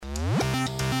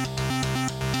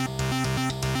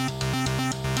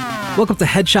Welcome to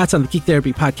Headshots on the Geek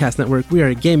Therapy Podcast Network. We are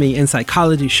a gaming and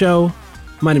psychology show.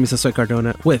 My name is Josue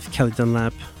Cardona with Kelly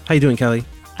Dunlap. How you doing, Kelly?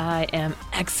 I am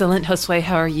excellent, Josue.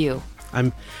 How are you?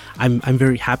 I'm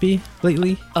very happy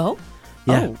lately. Oh?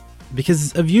 Yeah. Oh.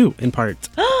 Because of you, in part.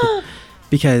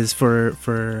 Because for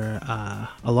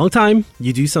a long time,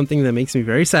 you do something that makes me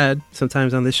very sad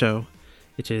sometimes on this show,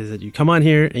 which is that you come on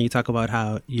here and you talk about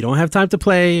how you don't have time to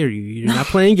play or you're not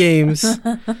playing games.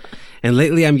 And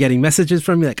lately I'm getting messages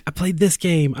from you like, I played this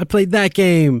game, I played that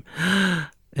game. And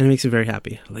it makes me very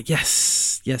happy. I'm like,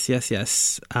 yes.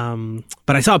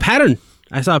 But I saw a pattern.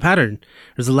 There's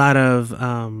a lot of, I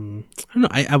don't know,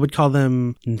 I would call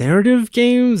them narrative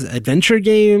games, adventure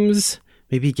games,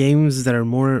 maybe games that are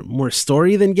more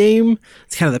story than game.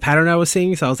 It's kind of the pattern I was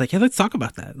seeing. So I was like, yeah, let's talk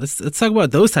about that. Let's talk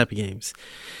about those type of games.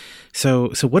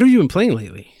 So what have you been playing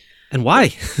lately? And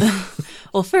why?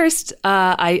 Well, first,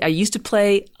 I used to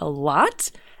play a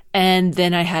lot, and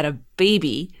then I had a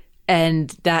baby, and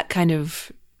that kind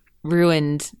of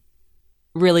ruined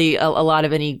really a lot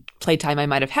of any playtime I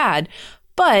might have had.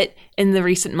 But in the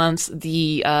recent months,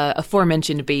 the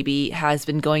aforementioned baby has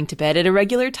been going to bed at a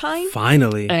regular time.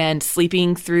 Finally. And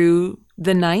sleeping through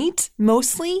the night,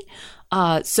 mostly.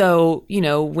 So,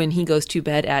 when he goes to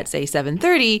bed at, say,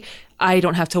 7:30, I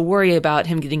don't have to worry about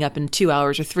him getting up in 2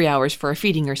 hours or 3 hours for a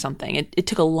feeding or something. It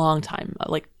took a long time,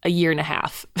 like a year and a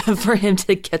half for him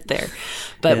to get there.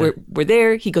 But Yeah. we're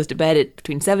there. He goes to bed at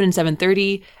between 7 and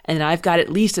 7:30, and I've got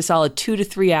at least a solid 2 to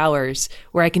 3 hours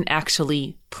where I can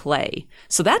actually play.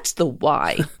 So that's the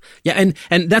why. Yeah,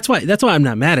 and that's why I'm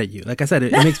not mad at you. Like I said,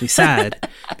 it makes me sad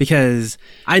because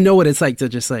I know what it's like to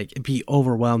just like be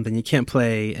overwhelmed and you can't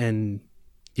play and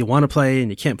you want to play and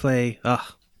you can't play.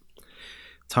 Ugh,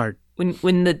 it's hard.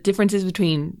 When the difference is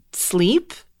between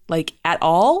sleep, like at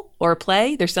all, or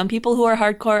play, there's some people who are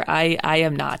hardcore. I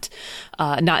am not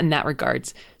in that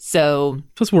regards. So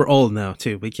Plus, we're old now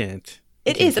too. We can't.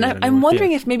 it is, and I'm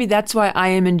wondering if maybe that's why I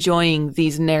am enjoying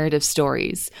these narrative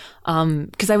stories.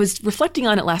 Because I was reflecting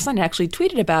on it last night. I actually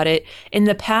tweeted about it in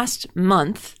the past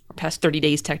month. Past 30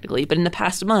 days technically, but in the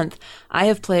past month, I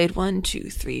have played 1, 2,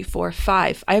 3, 4,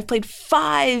 5. I have played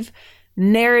 5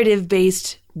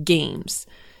 narrative-based games.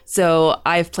 So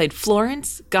I've played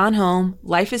Florence, Gone Home,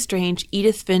 Life is Strange,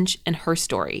 Edith Finch, and Her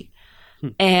Story.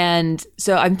 And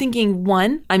so I'm thinking,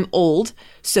 one, I'm old,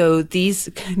 so these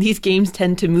games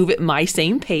tend to move at my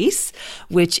same pace,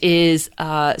 which is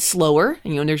slower.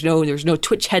 And, there's no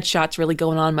Twitch headshots really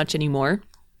going on much anymore.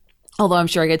 Although I'm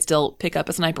sure I could still pick up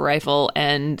a sniper rifle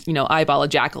and, eyeball a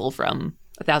jackal from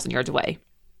 1,000 yards away.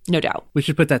 No doubt. We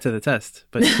should put that to the test,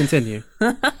 but continue.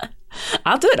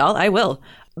 I'll do it. I will.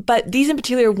 But these in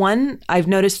particular, one, I've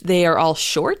noticed they are all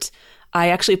short. I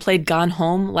actually played Gone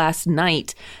Home last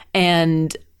night,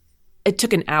 and it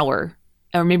took an hour,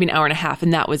 or maybe an hour and a half,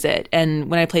 and that was it. And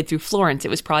when I played through Florence, it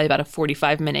was probably about a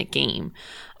 45-minute game.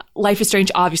 Life is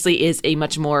Strange obviously is a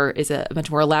much more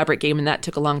elaborate game, and that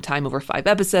took a long time, over 5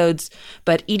 episodes.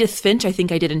 But Edith Finch, I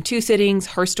think I did in 2 sittings.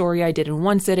 Her Story, I did in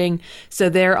 1 sitting. So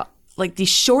they're like these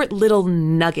short little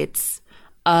nuggets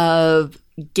of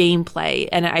gameplay,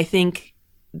 and I think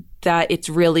that it's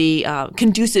really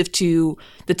conducive to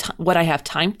what I have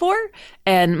time for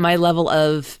and my level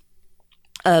of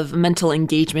mental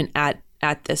engagement at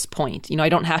this point. I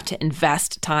don't have to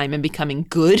invest time in becoming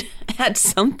good at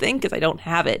something because I don't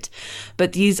have it.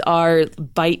 But these are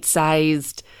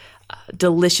bite-sized,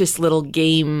 delicious little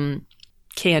game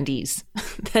candies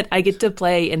that I get to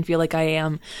play and feel like I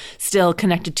am still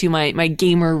connected to my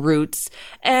gamer roots.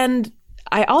 And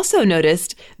I also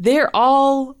noticed they're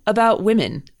all about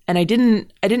women. And I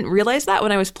didn't realize that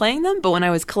when I was playing them, but when I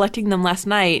was collecting them last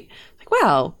night, like,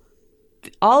 wow,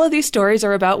 all of these stories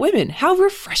are about women. How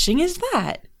refreshing is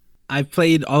that? I've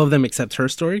played all of them except Her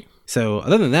Story. So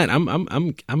other than that,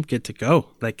 I'm good to go.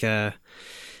 Like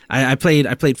I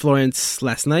played Florence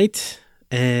last night,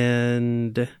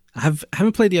 and I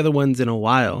haven't played the other ones in a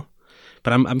while.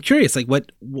 But I'm curious, like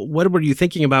what were you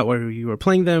thinking about while you were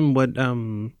playing them?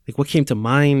 What came to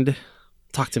mind?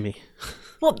 Talk to me.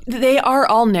 Well, they are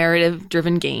all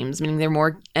narrative-driven games, meaning they're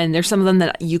more, and there's some of them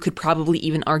that you could probably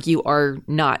even argue are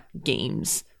not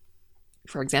games.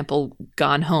 For example,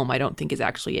 Gone Home, I don't think is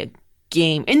actually a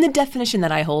game. In the definition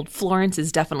that I hold, Florence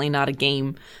is definitely not a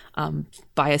game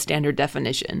by a standard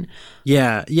definition.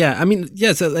 Yeah. I mean,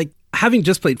 yeah, so like having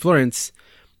just played Florence,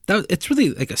 it's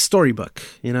really like a storybook,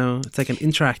 It's like an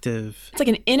interactive... It's like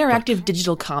an interactive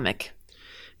digital comic.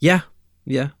 Yeah.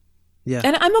 Yeah.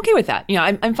 And I'm okay with that.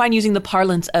 I'm fine using the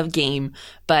parlance of game,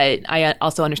 but I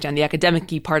also understand the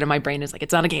academic-y part of my brain is like,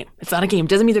 it's not a game. It's not a game. It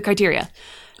doesn't meet the criteria.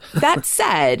 That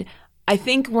said, I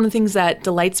think one of the things that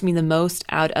delights me the most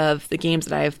out of the games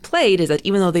that I have played is that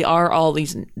even though they are all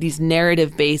these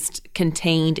narrative-based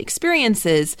contained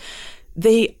experiences,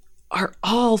 they are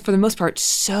all, for the most part,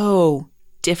 so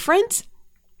different.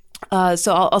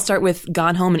 So I'll start with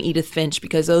Gone Home and Edith Finch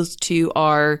because those two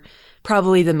are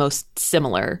probably the most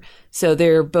similar. So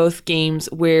they're both games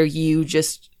where you're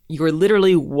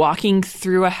literally walking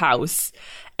through a house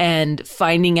and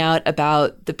finding out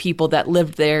about the people that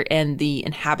lived there and the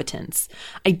inhabitants.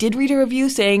 I did read a review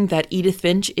saying that Edith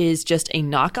Finch is just a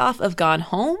knockoff of Gone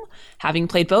Home. Having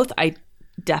played both, I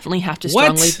definitely have to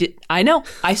strongly... I know.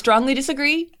 I strongly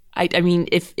disagree. I mean,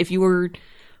 if you were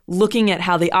looking at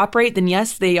how they operate, then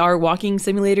yes, they are walking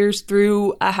simulators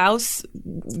through a house,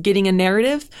 getting a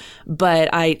narrative. But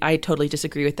I totally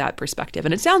disagree with that perspective.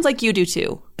 And it sounds like you do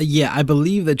too. Yeah, I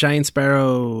believe that Giant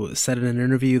Sparrow said in an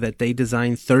interview that they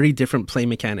designed 30 different play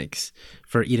mechanics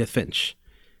for Edith Finch.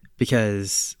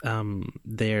 Because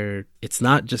it's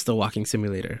not just a walking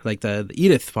simulator. Like the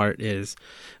Edith part is,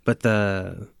 but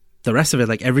the rest of it,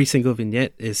 like every single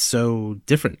vignette is so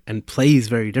different and plays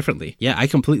very differently. Yeah, I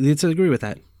completely disagree with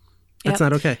that. That's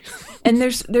not okay. And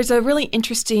there's a really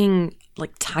interesting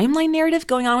like timeline narrative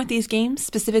going on with these games,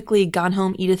 specifically Gone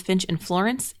Home, Edith Finch, and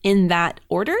Florence in that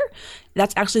order.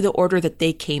 That's actually the order that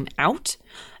they came out.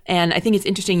 And I think it's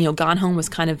interesting, Gone Home was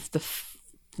kind of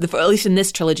at least in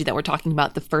this trilogy that we're talking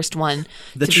about, the first one.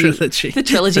 The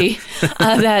trilogy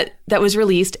that was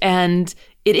released. And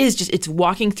it's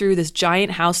walking through this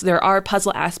giant house. There are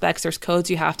puzzle aspects. There's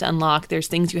codes you have to unlock. There's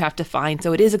things you have to find.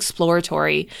 So it is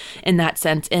exploratory in that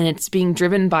sense. And it's being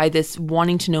driven by this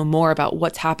wanting to know more about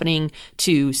what's happening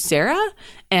to Sarah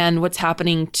and what's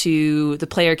happening to the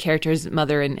player characters'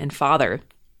 mother and father.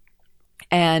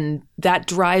 And that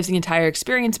drives the entire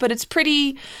experience. But it's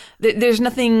there's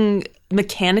nothing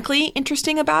mechanically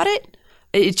interesting about it.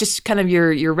 It's just kind of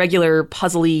your regular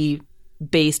puzzly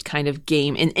based kind of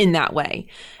game in that way.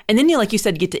 And then like you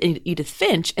said, you get to Edith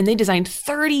Finch, and they designed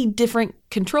 30 different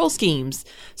control schemes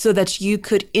so that you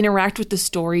could interact with the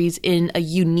stories in a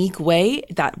unique way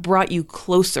that brought you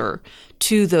closer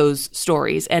to those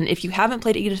stories. And if you haven't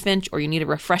played Edith Finch or you need a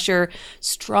refresher,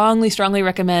 strongly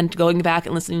recommend going back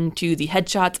and listening to the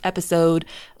Headshots episode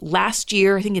last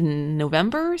year, I think in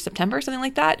November, September, something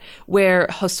like that, where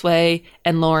Josue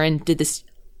and Lauren did this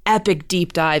epic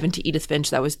deep dive into Edith Finch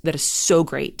that is so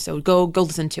great. So go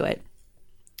listen to it.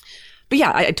 But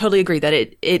yeah, I totally agree that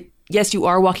it yes, you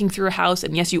are walking through a house,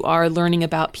 and yes, you are learning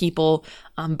about people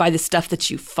by the stuff that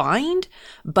you find.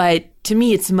 But to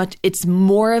me, it's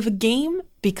more of a game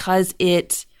because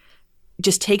it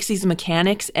just takes these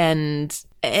mechanics and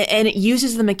it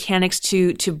uses the mechanics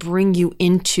to bring you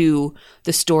into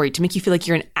the story, to make you feel like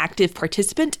you're an active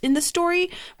participant in the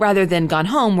story rather than Gone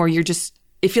Home, where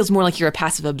it feels more like you're a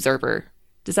passive observer.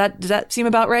 Does that seem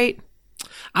about right?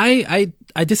 I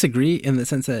disagree in the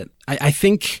sense that I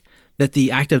think that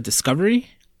the act of discovery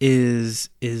is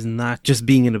not just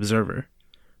being an observer.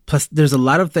 Plus, there's a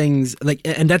lot of things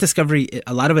and that discovery,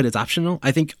 a lot of it is optional.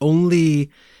 I think only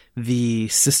the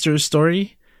sister's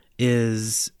story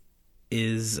is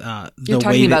you're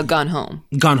talking about Gone Home.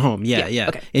 Gone Home, yeah.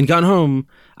 Okay. In Gone Home,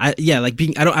 I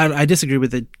disagree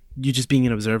with it. You just being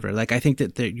an observer. Like I think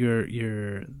that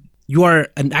you are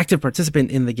an active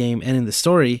participant in the game and in the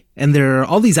story, and there are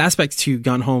all these aspects to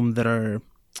Gone Home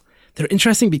they're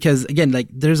interesting because again, like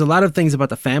there's a lot of things about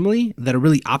the family that are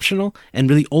really optional, and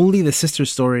really only the sister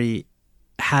story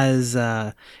is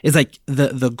like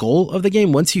the goal of the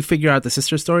game. Once you figure out the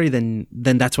sister story, then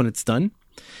that's when it's done.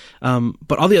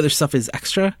 But all the other stuff is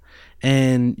extra,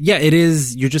 and yeah, it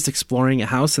is. You're just exploring a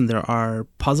house, and there are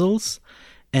puzzles.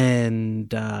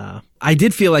 And I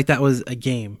did feel like that was a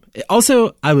game.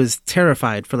 Also, I was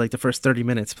terrified for like the first 30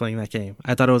 minutes playing that game.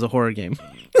 I thought it was a horror game.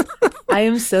 I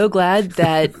am so glad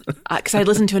that because I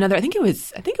listened to another. I think it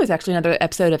was actually another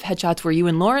episode of Headshots where you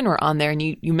and Lauren were on there, and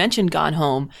you mentioned Gone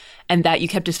Home, and that you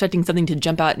kept expecting something to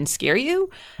jump out and scare you.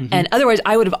 Mm-hmm. And otherwise,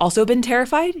 I would have also been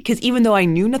terrified because even though I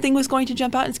knew nothing was going to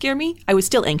jump out and scare me, I was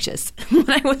still anxious when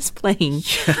I was playing.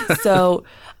 So.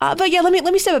 But yeah, let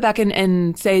me step it back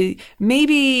and say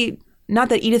maybe not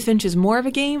that Edith Finch is more of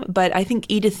a game, but I think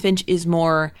Edith Finch is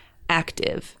more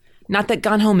active. Not that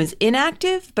Gone Home is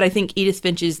inactive, but I think Edith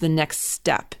Finch is the next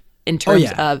step in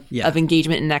terms of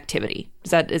engagement and activity.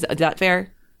 Is that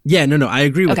fair? Yeah, no, I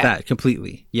agree with that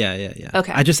completely. Yeah.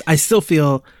 Okay. I still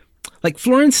feel like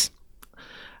Florence.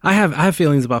 I have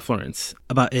feelings about Florence,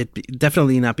 about it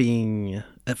definitely not being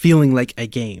feeling like a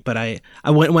game. But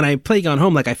when I play Gone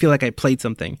Home, like I feel like I played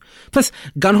something. Plus,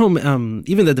 Gone Home,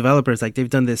 even the developers, like they've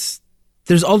done this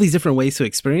there's all these different ways to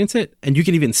experience it, and you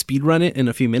can even speed run it in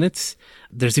a few minutes.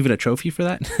 There's even a trophy for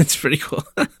that. It's pretty cool.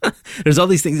 There's all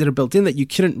these things that are built in that you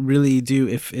couldn't really do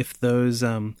if those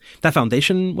that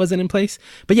foundation wasn't in place.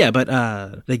 But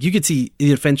like you could see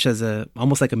Edith Finch as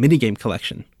almost like a mini game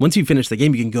collection. Once you finish the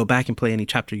game, you can go back and play any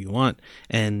chapter you want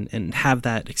and have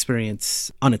that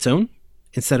experience on its own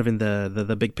instead of in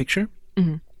the big picture.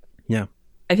 Mm-hmm. Yeah.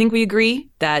 I think we agree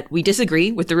that we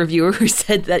disagree with the reviewer who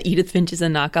said that Edith Finch is a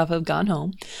knockoff of Gone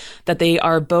Home, that they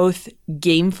are both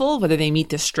gameful, whether they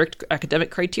meet the strict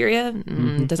academic criteria,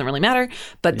 doesn't really matter,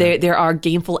 but there are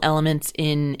gameful elements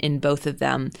in both of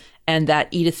them, and that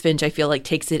Edith Finch, I feel like,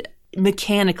 takes it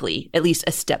mechanically at least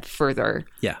a step further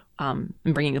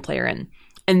in bringing the player in.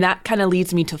 And that kind of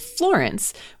leads me to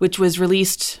Florence, which was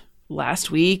released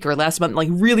last week or last month, like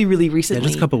really, really recently. Yeah,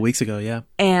 just a couple of weeks ago, yeah.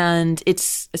 And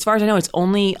it's, as far as I know, it's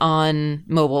only on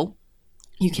mobile.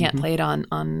 You can't play it on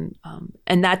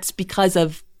and that's because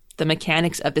of the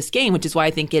mechanics of this game, which is why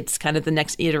I think it's kind of the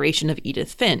next iteration of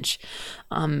Edith Finch.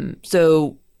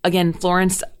 So again,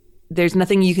 Florence, there's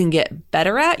nothing you can get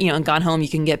better at. In Gone Home, you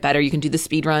can get better. You can do the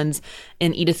speed runs.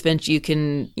 In Edith Finch, you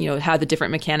can, have the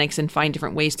different mechanics and find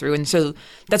different ways through. And so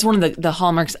that's one of the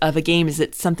hallmarks of a game, is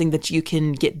it's something that you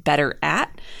can get better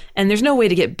at. And there's no way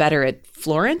to get better at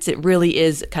Florence. It really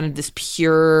is kind of this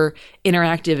pure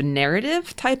interactive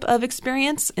narrative type of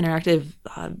experience, interactive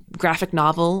graphic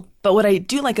novel. But what I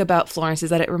do like about Florence is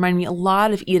that it reminded me a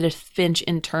lot of Edith Finch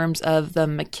in terms of the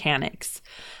mechanics.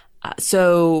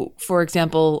 So, for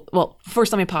example, well,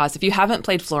 first let me pause. If you haven't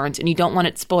played Florence and you don't want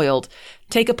it spoiled,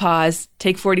 take a pause,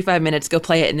 take 45 minutes, go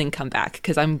play it, and then come back,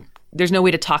 because there's no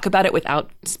way to talk about it without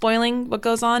spoiling what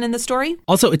goes on in the story.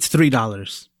 Also, it's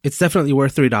 $3. It's definitely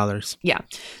worth $3. Yeah.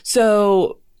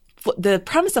 So the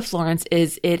premise of Florence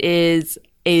is it is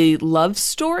a love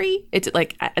story. It's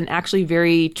like an actually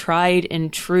very tried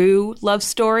and true love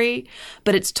story,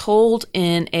 but it's told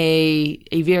in a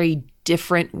very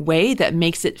different way that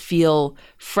makes it feel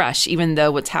fresh, even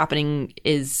though what's happening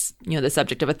is, the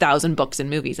subject of 1,000 books and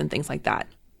movies and things like that.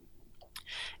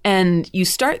 And you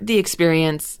start the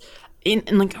experience in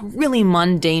like a really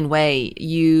mundane way.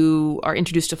 You are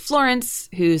introduced to Florence,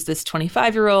 who's this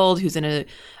 25-year-old who's in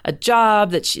a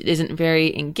job that she isn't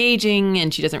very engaging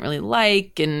and she doesn't really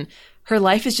like. And her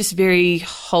life is just very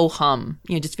ho-hum,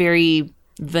 just very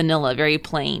vanilla, very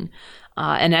plain.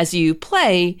 And as you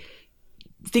play,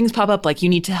 things pop up like you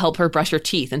need to help her brush her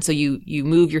teeth. And so you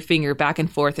move your finger back and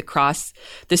forth across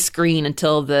the screen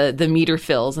until the meter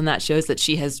fills, and that shows that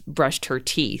she has brushed her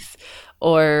teeth.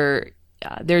 Or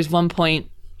there's one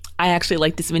point, I actually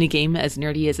like this mini game, as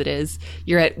nerdy as it is.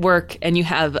 You're at work and you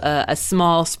have a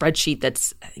small spreadsheet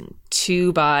that's, I think,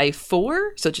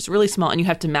 2x4, so just really small, and you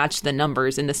have to match the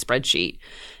numbers in the spreadsheet.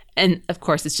 And of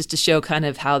course, it's just to show kind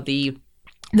of how the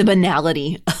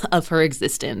banality of her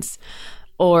existence.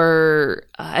 Or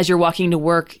as you're walking to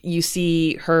work, you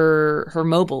see her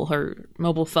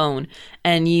mobile phone,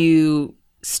 and you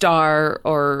star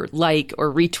or like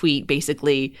or retweet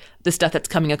basically the stuff that's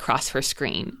coming across her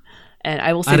screen. And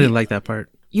I will say, I didn't like that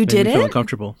part. You didn't? I feel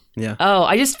uncomfortable. Yeah. Oh,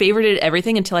 I just favorited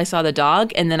everything until I saw the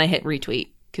dog, and then I hit retweet,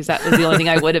 because that was the only thing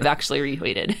I would have actually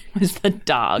retweeted, was the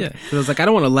dog. Yeah. I was like, I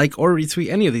don't want to like or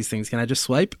retweet any of these things. Can I just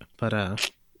swipe? But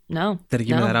no, they didn't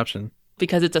give me that option,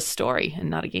 because it's a story and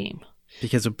not a game.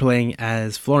 Because we're playing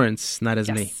as Florence, not as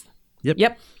me.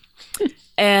 Yep.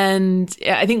 And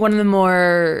I think one of the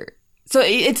more... So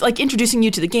it's like introducing you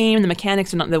to the game and the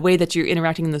mechanics and the way that you're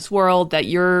interacting in this world, that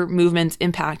your movements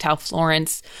impact how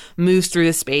Florence moves through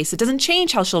the space. It doesn't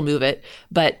change how she'll move it,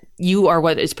 but you are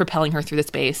what is propelling her through the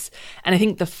space. And I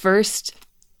think the first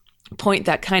point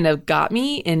that kind of got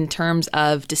me in terms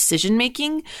of decision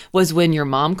making was when your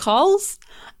mom calls.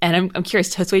 And I'm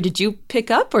curious, Josue, did you pick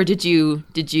up, or did you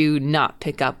not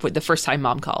pick up with the first time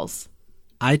mom calls?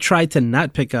 I tried to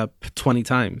not pick up 20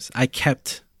 times. I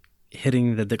kept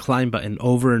hitting the decline button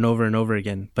over and over and over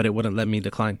again, but it wouldn't let me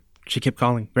decline. She kept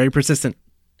calling. Very persistent.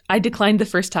 I declined the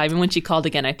first time, and when she called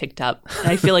again, I picked up. And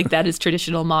I feel like that is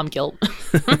traditional mom guilt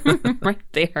right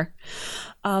there.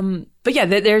 But yeah,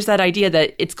 there's that idea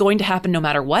that it's going to happen no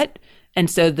matter what. And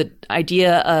so the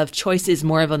idea of choice is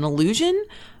more of an illusion,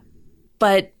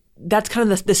 but that's kind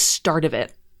of the start of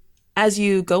it. As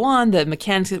you go on, the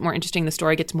mechanics get more interesting, the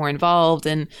story gets more involved.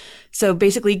 And so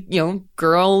basically,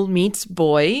 girl meets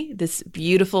boy, this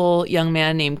beautiful young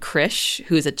man named Krish,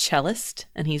 who is a cellist,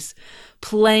 and he's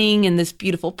playing in this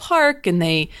beautiful park, and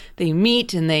they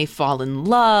meet and they fall in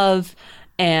love.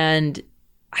 And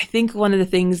I think one of the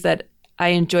things that I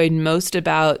enjoyed most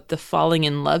about the falling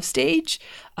in love stage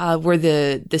were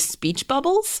the speech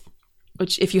bubbles,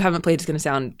 which if you haven't played, it's going to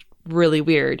sound really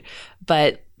weird,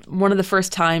 but one of the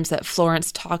first times that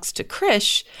Florence talks to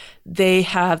Krish, they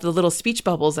have the little speech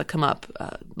bubbles that come up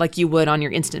like you would on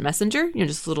your instant messenger,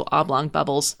 just little oblong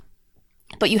bubbles.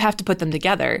 But you have to put them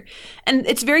together. And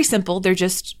it's very simple. They're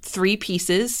just 3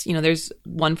 pieces. There's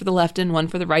one for the left end, one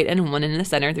for the right end, and one in the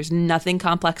center. There's nothing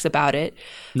complex about it.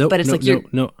 Nope. But it's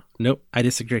Nope. I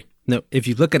disagree. No. If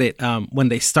you look at it, when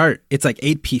they start, it's like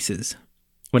 8 pieces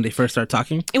when they first start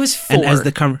talking. It was 4. And as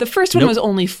the first one was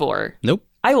only 4. Nope.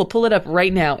 I will pull it up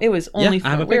right now. It was only 4.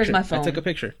 I have a Where's picture. my phone? I took a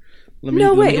picture.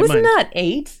 It was not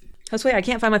 8. Josue, I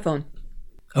can't find my phone.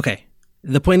 Okay.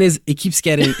 The point is,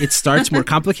 it starts more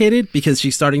complicated because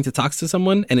she's starting to talk to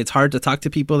someone, and it's hard to talk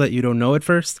to people that you don't know at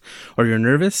first, or you're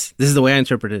nervous. This is the way I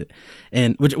interpreted it,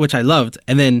 and which I loved.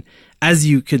 And then as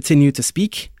you continue to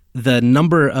speak, the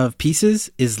number of pieces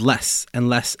is less and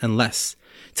less and less,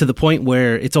 to the point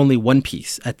where it's only 1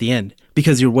 piece at the end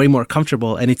because you're way more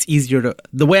comfortable, and it's easier to.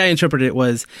 The way I interpreted it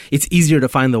was, it's easier to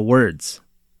find the words.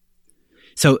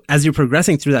 So as you're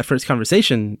progressing through that first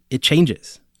conversation, it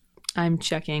changes. I'm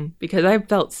checking because I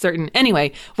felt certain.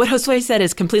 Anyway, what Josue said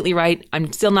is completely right.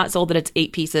 I'm still not sold that it's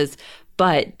 8 pieces,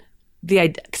 but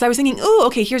because I was thinking, oh,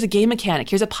 okay, here's a game mechanic.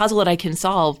 Here's a puzzle that I can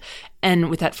solve. And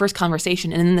with that first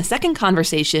conversation, and then the second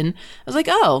conversation, I was like,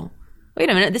 oh, wait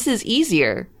a minute, this is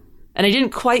easier. And I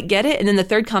didn't quite get it. And then the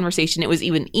third conversation, it was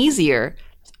even easier.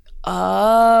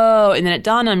 Oh, and then it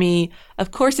dawned on me,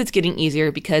 of course it's getting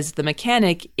easier because the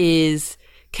mechanic is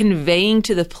conveying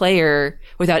to the player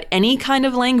without any kind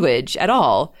of language at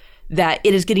all that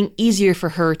it is getting easier for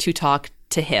her to talk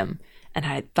to him. And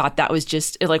I thought that was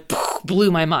it blew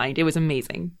my mind. It was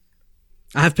amazing.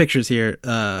 I have pictures here.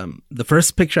 The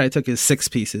first picture I took is 6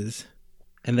 pieces,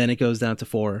 and then it goes down to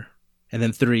 4, and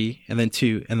then 3, and then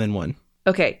 2, and then 1.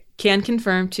 Okay. Can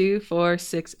confirm 2, 4,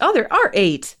 6. Oh, there are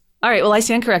 8. All right. Well, I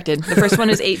stand corrected. The first one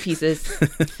is 8 pieces.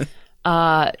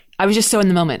 I was just so in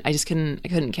the moment. I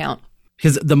couldn't count.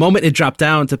 Because the moment it dropped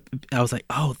down I was like,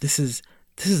 oh, this is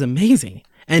amazing.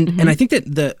 And and I think that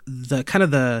the kind of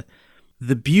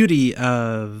the beauty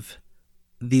of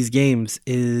these games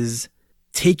is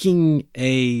taking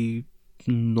a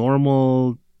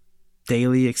normal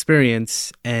daily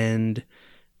experience and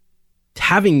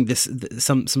having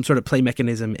some sort of play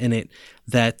mechanism in it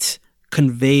that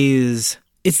conveys.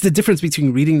 It's the difference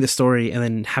between reading the story and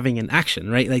then having an action,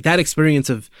 right? Like that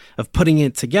experience of putting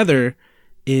it together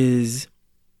is,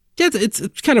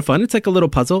 it's kind of fun. It's like a little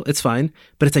puzzle. It's fine.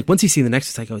 But it's like once you see the next,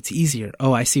 it's like, oh, it's easier.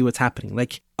 Oh, I see what's happening.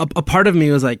 Like a part of me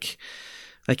was like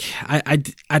I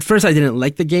at first I didn't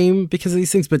like the game because of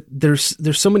these things, but there's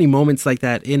so many moments like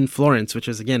that in Florence, which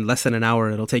is again less than an hour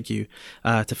it'll take you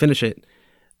to finish it.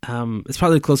 It's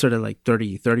probably closer to like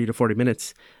 30 to 40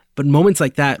 minutes. But moments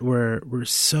like that were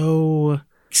so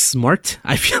smart.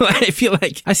 I feel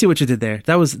like I see what you did there.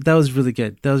 That was really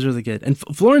good. That was really good. And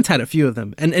Florence had a few of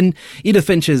them. And Edith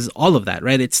Finch is all of that,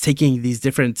 right? It's taking these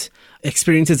different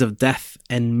experiences of death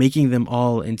and making them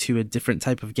all into a different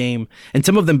type of game. And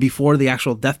some of them, before the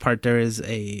actual death part, there is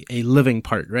a living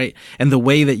part, right? And the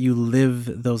way that you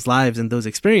live those lives and those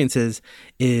experiences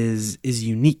is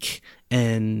unique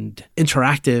and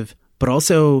interactive, but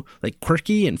also like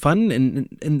quirky and fun. And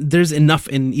there's enough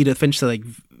in Edith Finch to like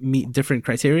meet different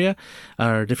criteria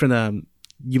or different,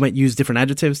 you might use different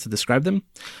adjectives to describe them.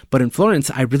 But in Florence,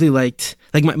 I really liked,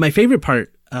 like my favorite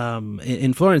part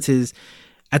in Florence is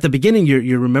at the beginning,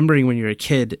 you're remembering when you're a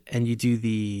kid and you do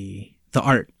the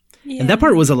art. Yeah. And that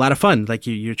part was a lot of fun. Like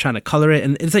you're trying to color it,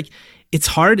 and it's like, it's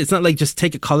hard. It's not like just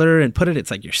take a color and put it. It's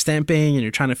like you're stamping and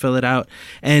you're trying to fill it out.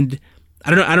 And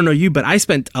I don't know you, but I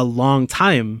spent a long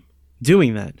time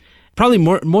doing that. Probably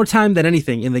more time than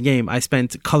anything in the game. I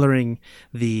spent coloring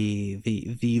the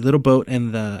little boat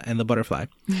and the butterfly.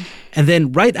 And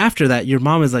then right after that, your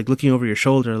mom is like looking over your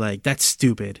shoulder, like, that's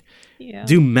stupid. Yeah.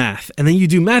 Do math. And then you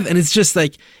do math, and it's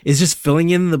just filling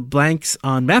in the blanks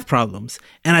on math problems.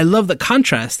 And I love the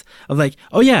contrast of like,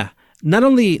 oh yeah, not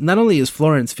only is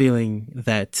Florence feeling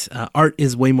that art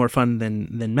is way more fun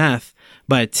than math,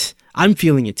 but I'm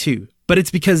feeling it too. But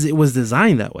it's because it was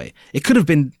designed that way. It could have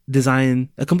been designed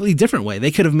a completely different way.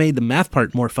 They could have made the math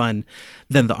part more fun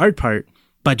than the art part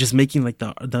by just making like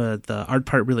the art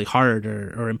part really hard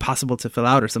or impossible to fill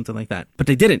out or something like that. But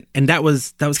they didn't. And that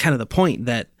was kind of the point,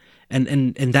 that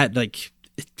and that like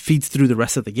it feeds through the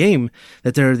rest of the game,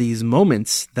 that there are these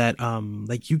moments that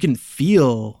like you can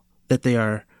feel that they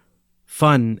are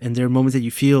fun, and there are moments that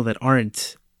you feel that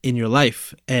aren't in your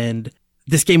life. And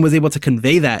this game was able to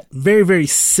convey that very, very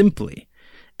simply.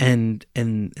 And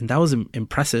that was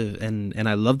impressive. And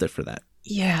I loved it for that.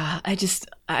 Yeah,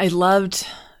 I loved,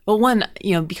 well, one,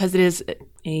 because it is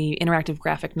a interactive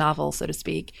graphic novel, so to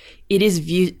speak, it is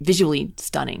visually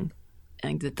stunning.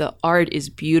 and that the art is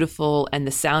beautiful, and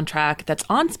the soundtrack that's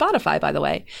on Spotify, by the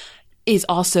way, is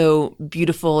also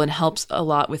beautiful and helps a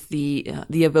lot with the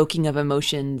evoking of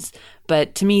emotions.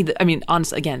 But to me,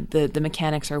 honestly, again, the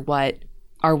mechanics are what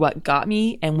got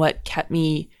me and what kept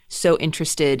me so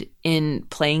interested in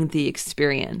playing the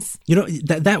experience.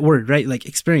 That word, right? Like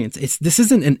experience.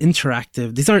 These aren't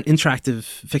interactive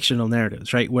fictional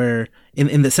narratives, right? Where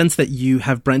in the sense that you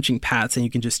have branching paths and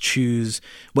you can just choose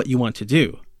what you want to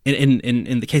do.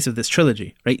 In the case of this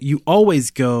trilogy, right? You're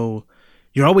always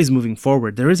moving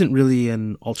forward. There isn't really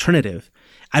an alternative.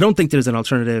 I don't think there's an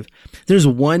alternative. There's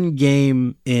one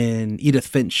game in Edith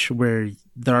Finch where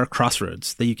there are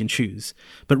crossroads that you can choose.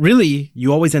 But really,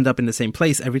 you always end up in the same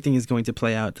place. Everything is going to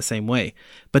play out the same way.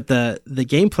 But the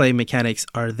gameplay mechanics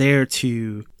are there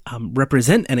to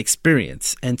represent an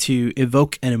experience and to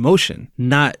evoke an emotion,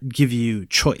 not give you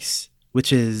choice,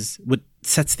 which is what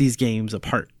sets these games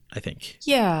apart, I think.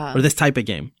 Yeah. Or this type of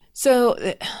game. So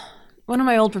one of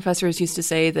my old professors used to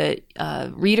say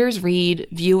that readers read,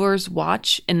 viewers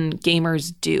watch, and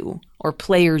gamers do, or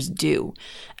players do.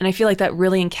 And I feel like that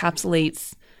really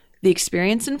encapsulates the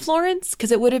experience in Florence,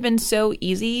 because it would have been so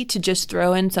easy to just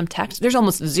throw in some text. There's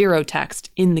almost zero text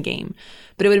in the game,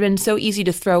 but it would have been so easy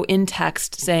to throw in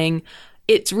text saying,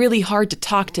 it's really hard to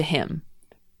talk to him.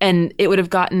 And it would have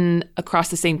gotten across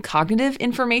the same cognitive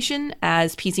information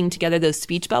as piecing together those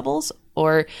speech bubbles,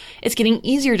 or it's getting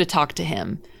easier to talk to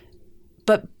him.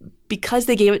 But because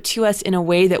they gave it to us in a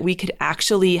way that we could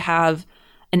actually have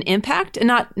an impact, and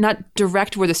not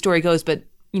direct where the story goes, but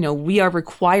we are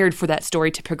required for that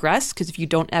story to progress, because if you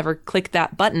don't ever click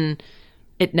that button,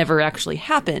 it never actually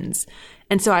happens.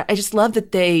 And so I just love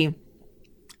that they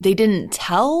didn't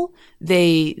tell,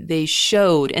 they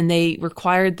showed, and they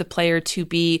required the player to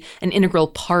be an integral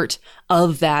part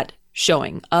of that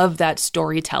showing, of that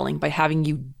storytelling, by having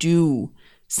you do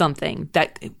something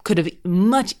that could have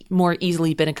much more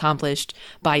easily been accomplished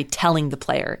by telling the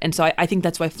player. And so I think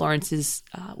that's why Florence is,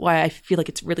 why I feel like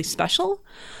it's really special,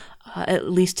 at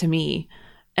least to me.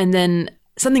 And then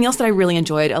something else that I really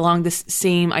enjoyed along this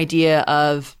same idea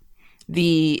of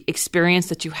the experience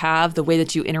that you have, the way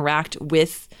that you interact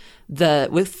with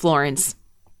Florence,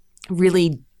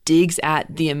 really digs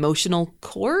at the emotional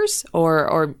cores,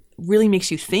 or really makes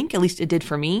you think. At least it did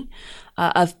for me.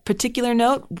 Of particular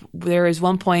note, there is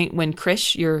one point when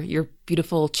Krish, your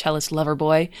beautiful cellist lover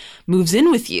boy, moves in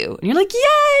with you, and you're like,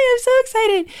 "Yay! I'm so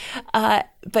excited!"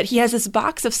 But he has this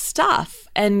box of stuff,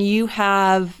 and you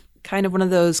have kind of one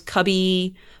of those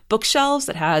cubby bookshelves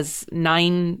that has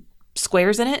 9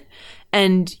 squares in it,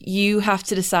 and you have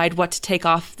to decide what to take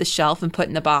off the shelf and put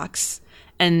in the box,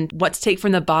 and what to take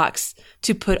from the box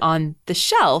to put on the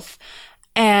shelf,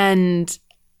 and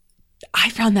I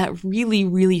found that really,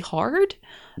 really hard.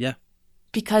 Yeah.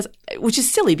 Which is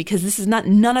silly, because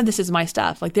none of this is my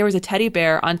stuff. Like, there was a teddy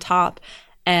bear on top,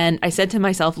 and I said to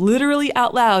myself, literally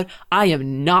out loud, I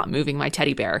am not moving my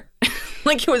teddy bear.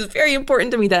 Like, it was very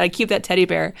important to me that I keep that teddy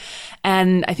bear.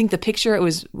 And I think the picture, it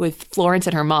was with Florence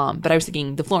and her mom, but I was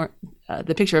thinking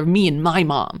the picture of me and my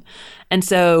mom. And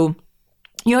so,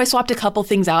 I swapped a couple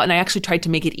things out, and I actually tried to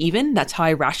make it even. That's how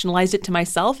I rationalized it to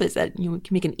myself, is that you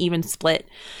can make an even split.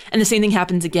 And the same thing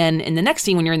happens again in the next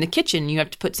scene when you're in the kitchen. You have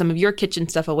to put some of your kitchen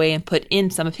stuff away and put in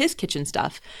some of his kitchen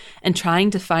stuff, and trying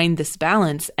to find this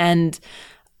balance. And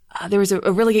there was a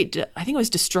really great, I think it was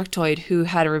Destructoid, who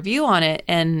had a review on it,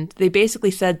 and they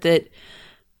basically said that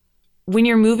when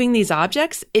you're moving these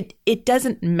objects, it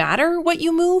doesn't matter what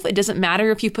you move. It doesn't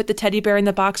matter if you put the teddy bear in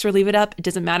the box or leave it up. It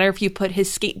doesn't matter if you put his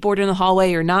skateboard in the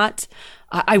hallway or not.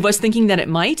 I was thinking that it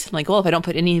might. Like, well, if I don't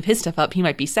put any of his stuff up, he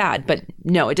might be sad. But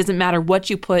no, it doesn't matter what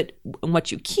you put and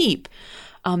what you keep.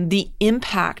 The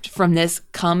impact from this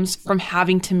comes from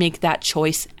having to make that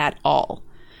choice at all.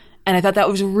 And I thought that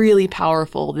was really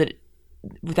powerful, that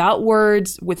without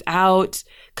words, without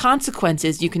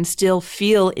consequences, you can still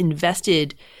feel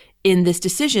invested in this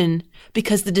decision,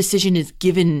 because the decision is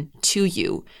given to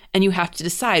you, and you have to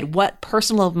decide, what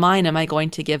personal of mine am I going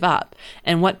to give up,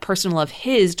 and what personal of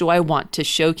his do I want to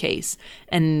showcase.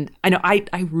 And I know I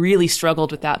really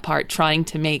struggled with that part, trying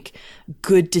to make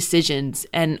good decisions,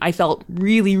 and I felt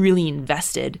really, really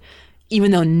invested, even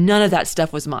though none of that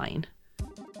stuff was mine.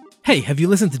 Hey, have you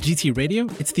listened to GT Radio?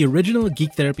 It's the original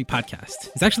Geek Therapy podcast.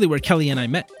 It's actually where Kelly and I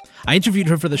met. I interviewed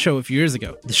her for the show a few years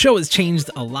ago. The show has changed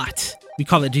a lot. We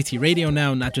call it GT Radio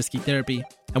now, not just Geek Therapy.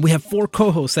 And we have 4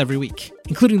 co-hosts every week,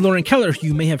 including Lauren Keller, who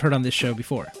you may have heard on this show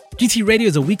before. GT Radio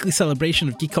is a weekly celebration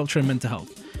of geek culture and mental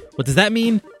health. What does that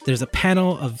mean? There's a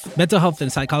panel of mental health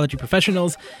and psychology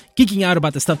professionals geeking out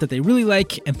about the stuff that they really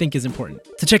like and think is important.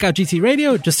 To check out GT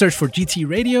Radio, just search for GT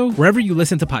Radio wherever you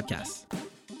listen to podcasts.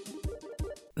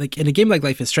 like in a game like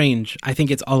Life is Strange, I think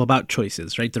it's all about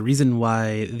choices, right? The reason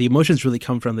why the emotions really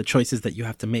come from the choices that you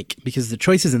have to make, because the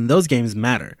choices in those games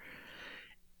matter.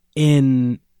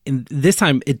 In this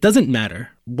time, it doesn't matter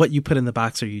what you put in the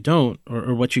box or you don't,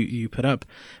 or what you put up.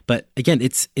 But again,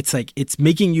 it's like it's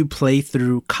making you play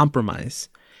through compromise,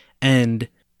 and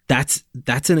that's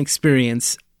an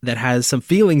experience that has some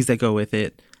feelings that go with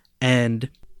it. And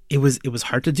it was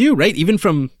hard to do, right? Even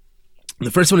from the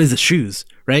first one is the shoes,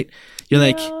 right? You're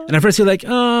like, and at first you're like,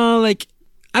 oh, like,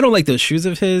 I don't like those shoes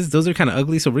of his. Those are kind of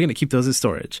ugly, so we're going to keep those in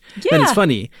storage. Yeah. And it's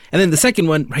funny. And then the second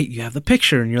one, right, you have the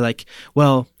picture, and you're like,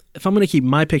 well, if I'm going to keep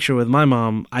my picture with my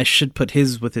mom, I should put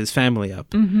his with his family up.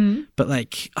 Mm-hmm. But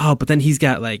like, but then he's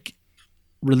got like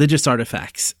religious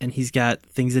artifacts, and he's got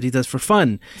things that he does for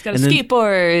fun. He's got a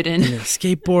skateboard. And a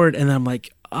skateboard. And I'm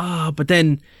like, but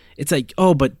then it's like,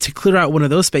 but to clear out one of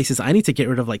those spaces, I need to get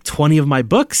rid of like 20 of my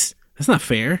books. That's not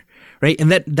fair, right?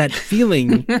 And that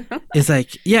feeling is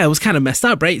like, it was kind of messed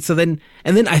up, right? So then,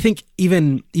 and then I think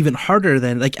even harder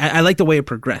than like, I like the way it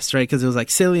progressed, right? Because it was like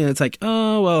silly, and it's like,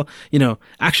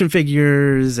 action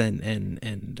figures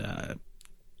and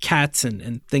cats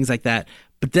and things like that.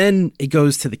 But then it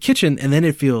goes to the kitchen, and then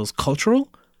it feels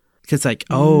cultural, because like,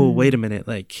 wait a minute,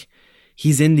 like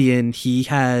he's Indian, he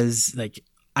has like,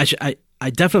 I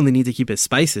definitely need to keep his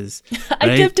spices. Right?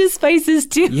 I kept his spices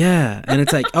too. Yeah, and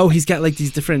it's like, he's got like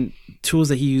these different tools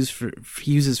that he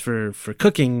uses for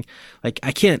cooking. Like,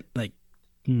 I can't like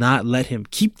not let him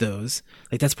keep those.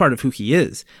 Like, that's part of who he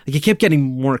is. Like, it kept getting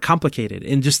more complicated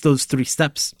in just those 3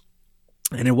 steps,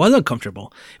 and it was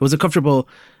uncomfortable. It was uncomfortable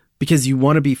because you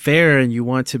want to be fair and you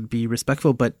want to be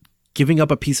respectful, but giving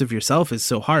up a piece of yourself is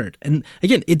so hard. And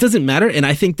again, it doesn't matter. And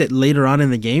I think that later on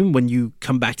in the game, when you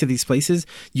come back to these places,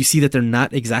 you see that they're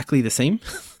not exactly the same,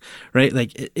 right?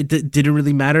 Like it didn't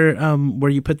really matter where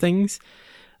you put things,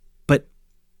 but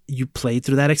you played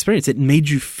through that experience. It made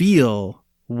you feel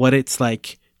what it's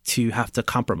like to have to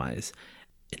compromise.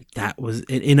 And that was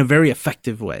in a very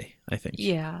effective way, I think.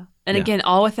 Yeah. And again,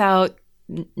 all without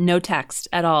no text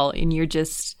at all. And you're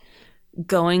just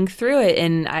going through it.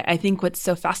 And I think what's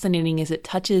so fascinating is it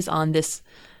touches on this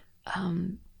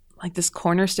like this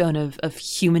cornerstone of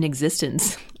human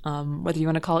existence, whether you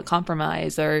want to call it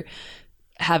compromise or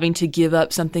having to give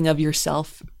up something of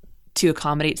yourself to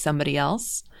accommodate somebody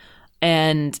else.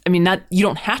 And I mean, you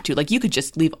don't have to. Like, you could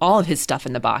just leave all of his stuff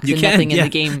in the box, and nothing in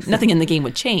the game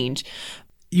would change.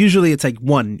 Usually it's like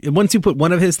once you put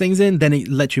one of his things in, then it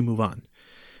lets you move on.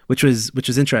 Which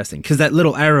was interesting, because that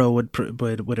little arrow would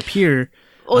appear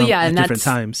at different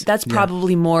times. That's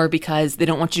probably more because they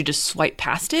don't want you to just swipe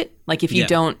past it. Like, if you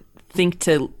don't think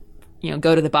to,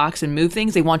 go to the box and move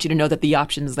things, they want you to know that the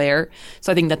option's there.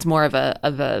 So I think that's more of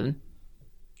a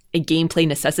gameplay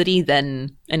necessity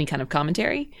than any kind of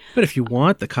commentary. But if you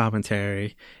want the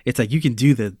commentary, it's like you can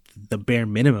do the bare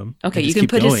minimum. Okay, you can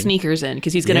put his sneakers in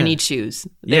because he's going to need shoes.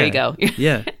 There you go.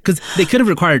 Yeah, because they could have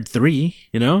required 3,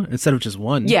 instead of just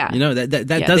 1. Yeah, that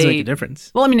does make a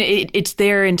difference. Well, I mean, it's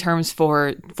there in terms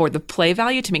for the play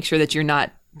value to make sure that you're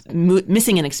not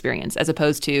missing an experience, as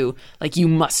opposed to like, you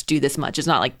must do this much. It's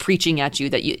not like preaching at you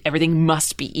that everything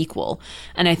must be equal.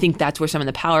 And I think that's where some of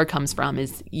the power comes from,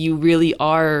 is you really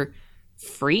are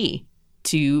free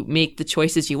to make the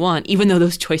choices you want, even though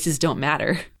those choices don't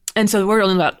matter. And so we're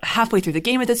only about halfway through the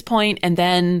game at this point, and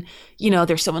then,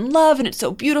 they're so in love and it's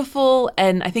so beautiful.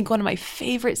 And I think one of my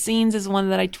favorite scenes is one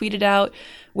that I tweeted out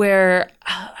where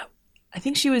I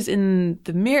think she was in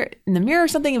the mirror or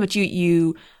something, but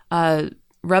you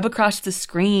rub across the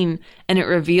screen and it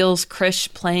reveals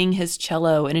Krish playing his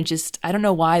cello. And it just, I don't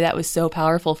know why that was so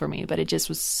powerful for me, but it just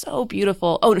was so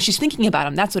beautiful. Oh, no, she's thinking about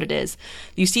him. That's what it is.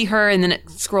 You see her, and then it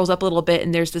scrolls up a little bit,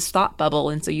 and there's this thought bubble.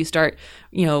 And so you start,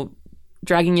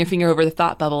 dragging your finger over the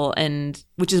thought bubble, and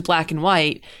which is black and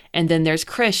white. And then there's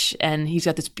Krish, and he's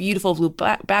got this beautiful blue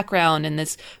background and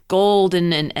this gold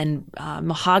and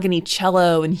mahogany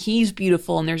cello, and he's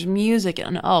beautiful, and there's music,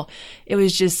 and it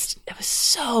was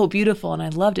so beautiful, and I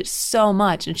loved it so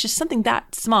much. And it's just something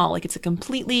that small, like it's a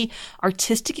completely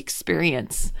artistic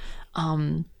experience.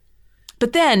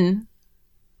 But then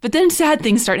sad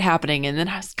things start happening, and then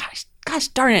I was, gosh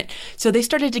darn it. So they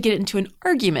started to get into an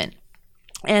argument.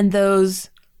 And those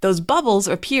bubbles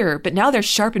appear, but now they're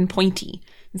sharp and pointy.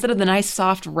 Instead of the nice,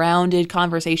 soft, rounded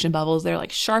conversation bubbles, they're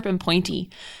like sharp and pointy.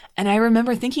 And I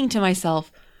remember thinking to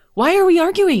myself, why are we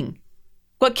arguing?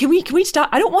 What, can we stop?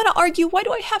 I don't want to argue. Why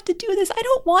do I have to do this? I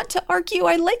don't want to argue.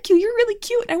 I like you. You're really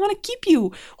cute. I want to keep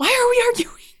you. Why are we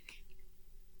arguing?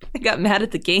 I got mad at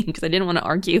the game because I didn't want to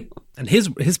argue. And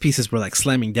his pieces were like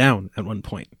slamming down at one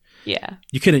point. Yeah.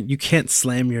 You can't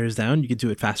slam yours down. You could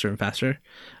do it faster and faster.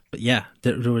 But yeah,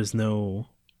 there was no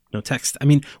no text. I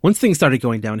mean, once things started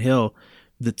going downhill,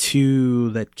 the two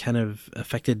that kind of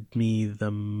affected me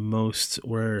the most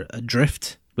were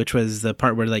Adrift, which was the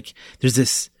part where like there's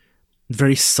this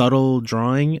very subtle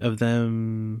drawing of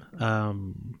them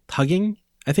hugging.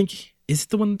 I think, is it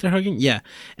the one that they're hugging? Yeah.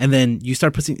 And then you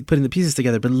start putting the pieces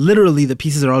together, but literally the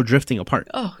pieces are all drifting apart.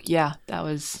 Oh yeah, that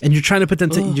was. And you're trying to put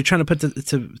them. You're trying to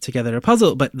put together a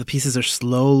puzzle, but the pieces are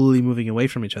slowly moving away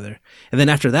from each other. And then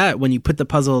after that, when you put the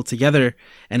puzzle together,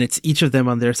 and it's each of them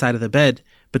on their side of the bed,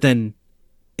 but then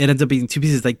it ends up being two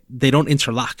pieces. Like they don't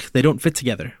interlock. They don't fit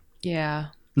together. Yeah.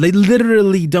 They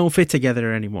literally don't fit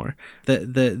together anymore.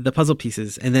 The puzzle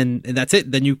pieces, and that's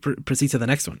it. Then you proceed to the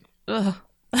next one. Ugh.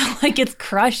 Like it's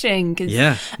crushing. 'Cause,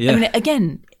 yeah. I mean,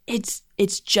 again, it's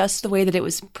just the way that it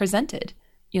was presented.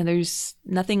 You know, there's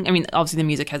nothing. I mean, obviously the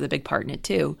music has a big part in it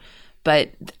too,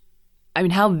 but I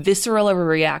mean, how visceral of a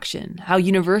reaction, how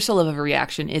universal of a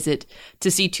reaction is it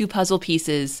to see two puzzle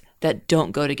pieces that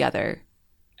don't go together?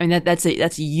 I mean, that's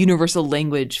a universal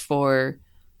language for,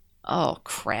 oh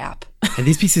crap. And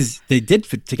these pieces, they did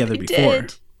fit together before.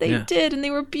 They did, and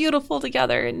they were beautiful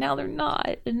together, and now they're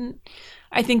not. And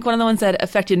I think one of the ones that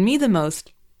affected me the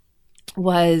most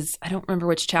was, I don't remember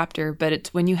which chapter, but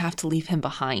it's when you have to leave him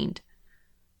behind.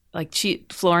 Like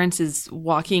Florence is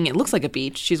walking, it looks like a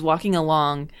beach. She's walking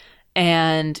along,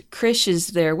 and Krish is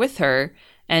there with her,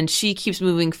 and she keeps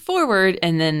moving forward,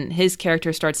 and then his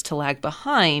character starts to lag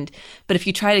behind. But if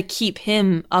you try to keep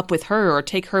him up with her or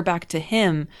take her back to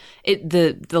him,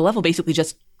 the level basically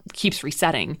just keeps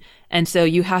resetting. And so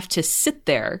you have to sit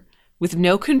there with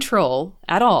no control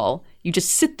at all. You just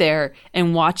sit there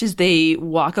and watch as they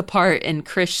walk apart and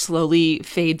Krish slowly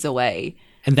fades away.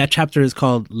 And that chapter is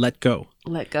called Let Go.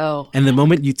 Let Go. And the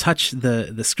moment you touch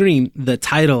the screen, the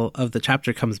title of the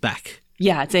chapter comes back.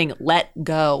 Yeah, it's saying let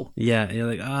go. Yeah, you're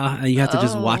like, you have to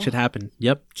just watch it happen.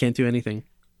 Yep, can't do anything.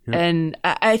 Yep. And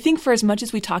I think for as much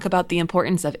as we talk about the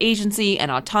importance of agency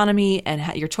and autonomy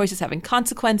and your choices having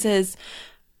consequences,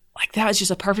 like that was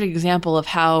just a perfect example of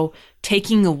how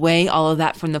taking away all of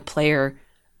that from the player,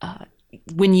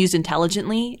 when used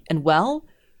intelligently and well,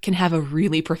 can have a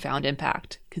really profound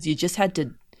impact. Because you just had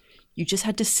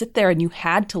to sit there and you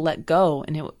had to let go,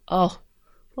 and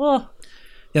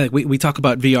Yeah, like we talk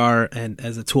about VR and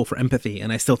as a tool for empathy,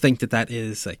 and I still think that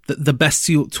is like the best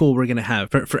tool we're going to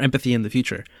have for empathy in the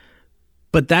future.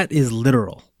 But that is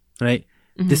literal, right?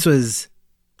 Mm-hmm. This was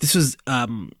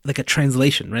like a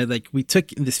translation, right? Like we took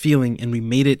this feeling and we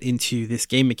made it into this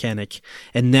game mechanic,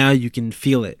 and now you can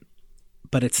feel it,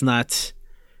 but it's not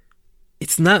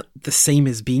the same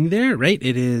as being there, right?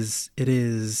 It is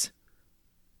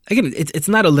again, it's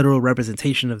not a literal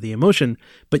representation of the emotion,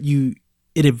 but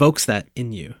it evokes that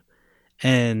in you.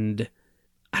 And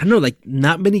I don't know, like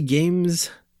not many games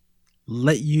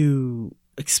let you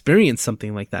experience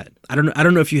something like that. I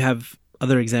don't know if you have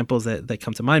other examples that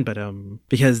come to mind, but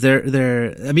because I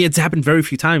mean, it's happened very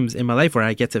few times in my life where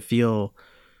I get to feel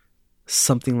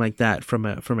something like that from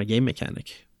a game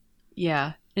mechanic.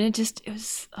 Yeah. And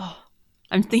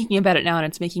I'm thinking about it now and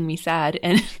it's making me sad.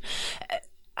 And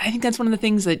I think that's one of the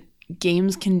things that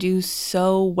games can do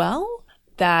so well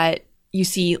that you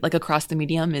see like across the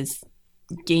medium is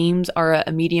games are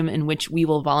a medium in which we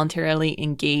will voluntarily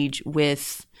engage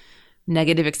with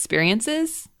negative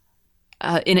experiences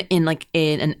in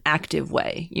an active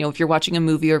way. You know, if you're watching a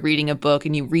movie or reading a book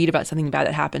and you read about something bad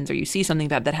that happens or you see something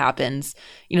bad that happens,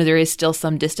 you know, there is still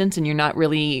some distance and you're not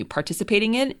really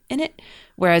participating in it.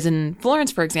 Whereas in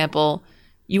Florence, for example,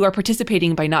 you are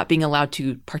participating by not being allowed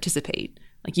to participate.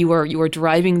 Like you are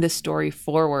driving this story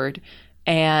forward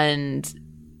and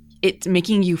it's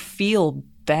making you feel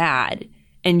bad,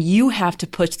 and you have to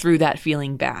push through that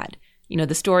feeling bad. You know,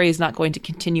 the story is not going to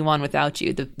continue on without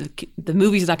you. The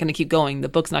movie's not going to keep going. The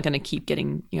book's not going to keep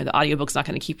getting, you know, the audiobook's not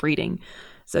going to keep reading.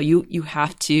 So you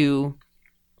have to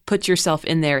put yourself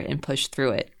in there and push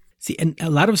through it. See, and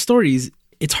a lot of stories,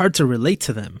 it's hard to relate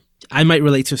to them. I might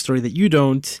relate to a story that you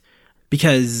don't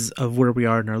because of where we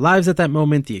are in our lives at that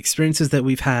moment, the experiences that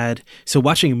we've had. So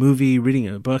watching a movie, reading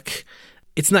a book,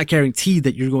 it's not guaranteed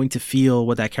that you're going to feel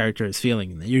what that character is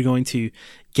feeling, that you're going to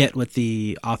get what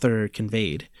the author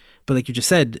conveyed. But like you just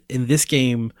said, in this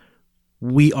game,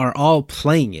 we are all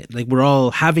playing it. Like we're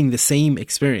all having the same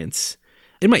experience.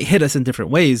 It might hit us in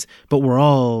different ways, but we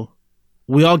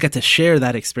all get to share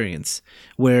that experience.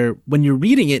 Where when you're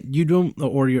reading it, you don't,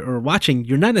 or watching,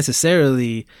 you're not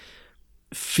necessarily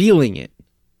feeling it.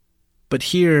 But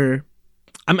here,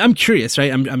 I'm curious,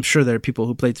 right? I'm sure there are people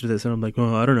who played through this and I'm like,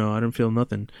 oh, I don't know. I don't feel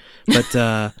nothing.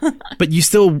 But, but you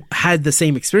still had the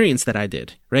same experience that I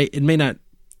did, right? It may not,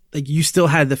 like you still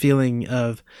had the feeling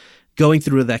of going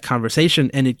through that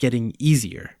conversation and it getting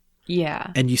easier.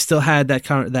 Yeah. And you still had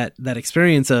that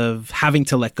experience of having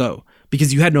to let go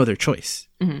because you had no other choice.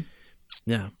 Mm-hmm.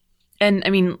 Yeah. And I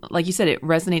mean, like you said, it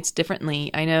resonates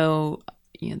differently. I know,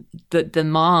 the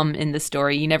mom in the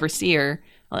story, you never see her,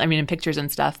 I mean, in pictures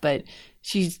and stuff, but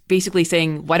she's basically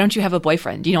saying, why don't you have a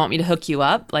boyfriend? Do you don't want me to hook you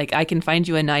up? Like, I can find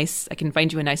you a nice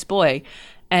boy.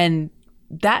 And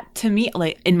that, to me,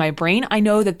 like, in my brain, I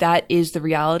know that is the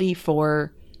reality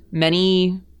for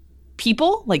many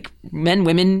people, like men,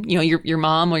 women, your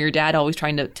mom or your dad always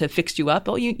trying to fix you up.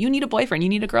 Oh, you need a boyfriend, you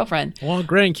need a girlfriend. Well,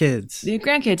 grandkids. The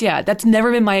grandkids, yeah. That's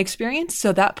never been my experience.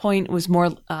 So that point was more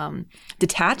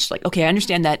detached. Like, okay, I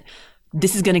understand that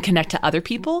this is going to connect to other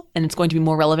people and it's going to be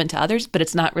more relevant to others, but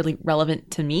it's not really relevant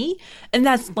to me. And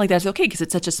that's okay because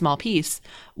it's such a small piece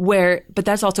but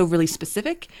that's also really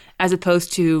specific as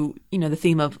opposed to, the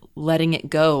theme of letting it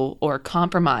go or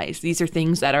compromise. These are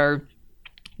things that are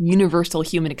universal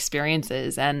human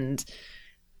experiences. And,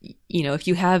 if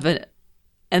you have an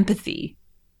empathy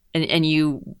and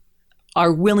you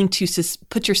are willing to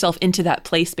put yourself into that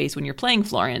play space when you're playing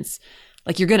Florence,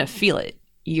 like you're going to feel it.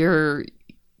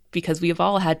 Because we have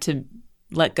all had to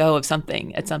let go of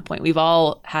something at some point. We've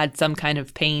all had some kind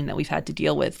of pain that we've had to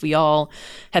deal with. We all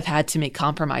have had to make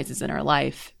compromises in our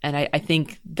life. And I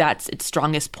think that's its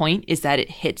strongest point is that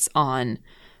it hits on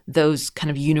those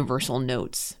kind of universal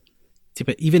notes.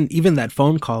 But even that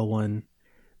phone call one,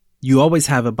 you always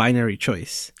have a binary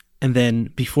choice. And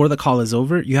then before the call is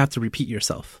over, you have to repeat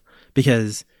yourself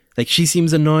because like she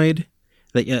seems annoyed.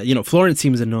 Like, Florence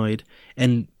seems annoyed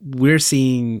and we're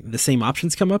seeing the same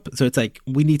options come up. So it's like,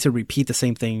 we need to repeat the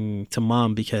same thing to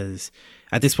mom because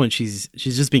at this point she's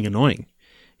just being annoying,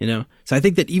 So I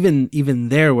think that even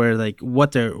there where like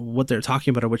what they're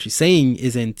talking about or what she's saying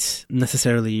isn't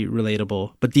necessarily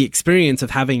relatable, but the experience of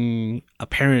having a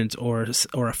parent or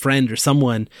a friend or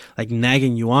someone like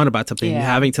nagging you on about something, you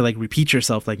having to like repeat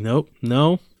yourself like, nope,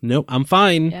 I'm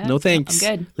fine. No, thanks.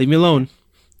 I'm good. Leave me alone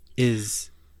is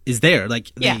there.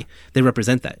 Like they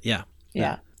represent that. Yeah.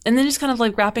 And then just kind of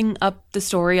like wrapping up the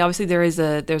story. Obviously there's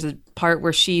a part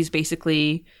where she's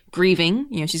basically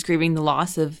grieving, she's grieving the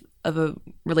loss of a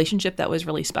relationship that was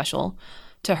really special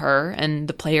to her. And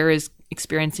the player is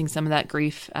experiencing some of that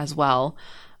grief as well.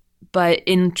 But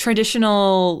in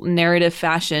traditional narrative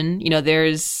fashion,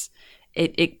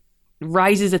 it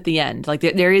rises at the end. Like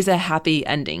there is a happy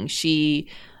ending. She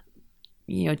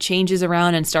changes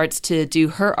around and starts to do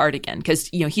her art again because,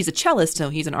 he's a cellist, so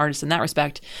he's an artist in that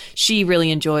respect. She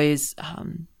really enjoys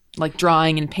like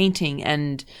drawing and painting,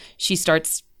 and she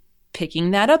starts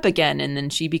picking that up again, and then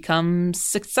she becomes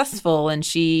successful, and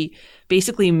she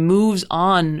basically moves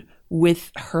on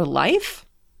with her life.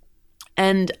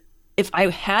 And if I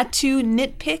had to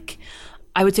nitpick,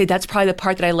 I would say that's probably the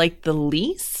part that I liked the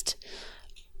least,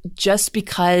 just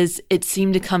because it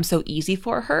seemed to come so easy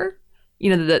for her.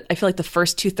 I feel like the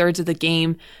first 2/3 of the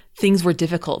game, things were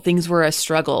difficult. Things were a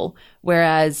struggle.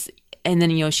 And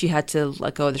then, she had to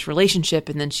let go of this relationship,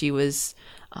 and then she was,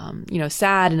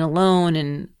 sad and alone.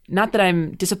 And not that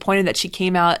I'm disappointed that she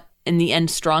came out in the end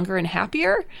stronger and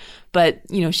happier, but,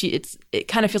 it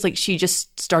kind of feels like she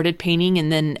just started painting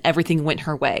and then everything went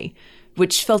her way,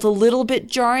 which felt a little bit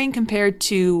jarring compared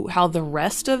to how the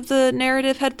rest of the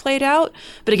narrative had played out.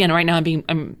 But again, right now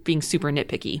I'm being super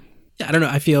nitpicky. I don't know.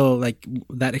 I feel like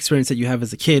that experience that you have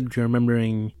as a kid, you're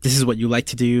remembering this is what you like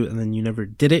to do, and then you never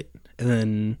did it. And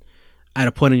then at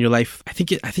a point in your life, I think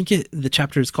the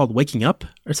chapter is called Waking Up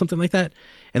or something like that.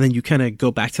 And then you kind of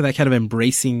go back to that kind of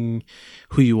embracing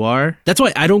who you are. That's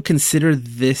why I don't consider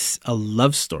this a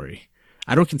love story.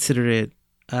 I don't consider it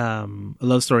a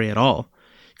love story at all.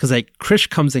 Because like Krish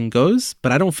comes and goes,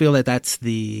 but I don't feel that that's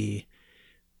the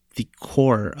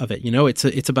core of it.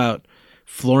 It's about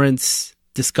Florence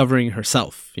discovering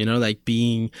herself, like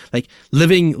being like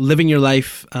living your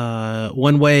life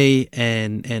one way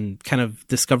and kind of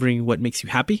discovering what makes you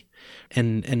happy.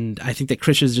 And I think that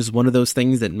Krish is just one of those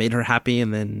things that made her happy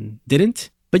and then didn't.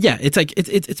 But yeah, it's like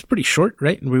it's pretty short,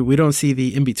 right? We don't see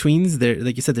the in betweens. There,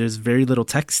 like you said, there's very little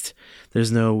text. We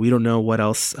don't know what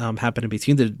else happened in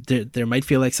between. There might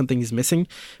feel like something is missing,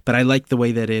 but I like the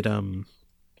way that it again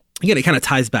it kind of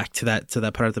ties back to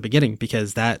that part at the beginning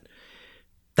because that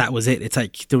was it. It's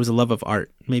like there was a love of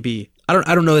art. Maybe I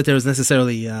don't know that there was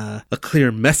necessarily a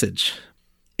clear message.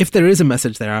 If there is a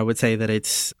message there, I would say that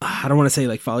it's, I don't want to say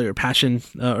like follow your passion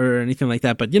or anything like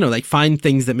that, but like find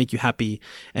things that make you happy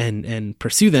and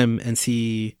pursue them and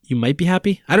see you might be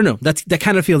happy. I don't know. That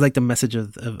kind of feels like the message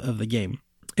of the game,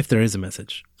 if there is a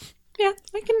message. Yeah,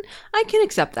 I can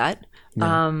accept that.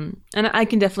 Yeah. And I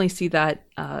can definitely see that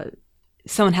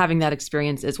someone having that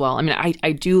experience as well. I mean,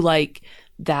 I do like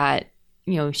that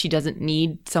she doesn't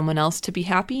need someone else to be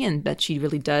happy, and that she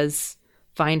really does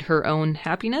find her own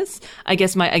happiness. I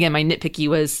guess my nitpicky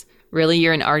was, really,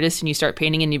 you're an artist and you start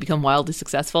painting and you become wildly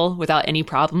successful without any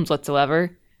problems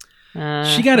whatsoever.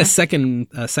 She got a second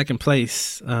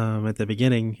place at the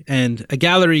beginning, and a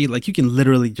gallery, like, you can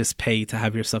literally just pay to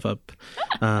have your stuff up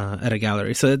at a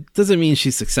gallery. So it doesn't mean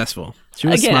she's successful. She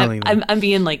was smiling. I'm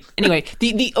being like, anyway,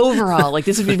 the overall, like,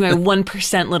 this would be my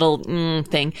 1% little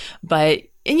thing, but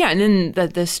yeah, and then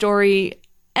the story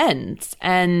ends,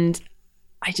 and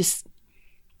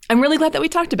I'm really glad that we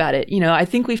talked about it. I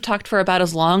think we've talked for about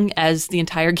as long as the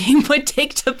entire game would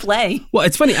take to play. Well,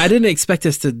 it's funny. I didn't expect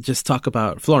us to just talk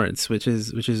about Florence, which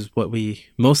is what we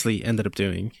mostly ended up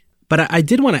doing. But I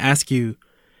did want to ask you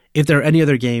if there are any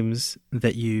other games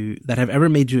that have ever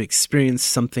made you experience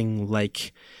something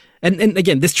like, and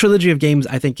again, this trilogy of games,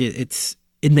 I think it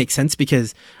makes sense,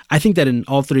 because I think that in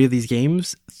all three of these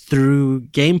games, through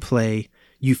gameplay,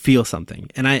 you feel something.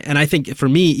 And I think for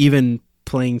me, even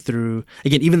playing through,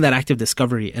 again, even that active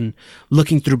discovery and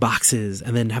looking through boxes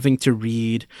and then having to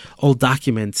read old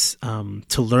documents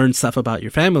to learn stuff about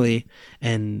your family,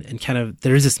 and kind of,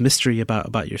 there is this mystery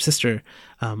about your sister.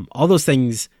 All those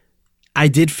things, I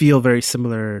did feel very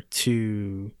similar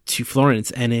to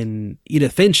Florence. And in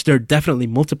Edith Finch, there are definitely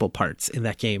multiple parts in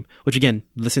that game, which, again,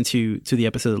 listen to the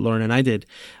episode that Lauren and I did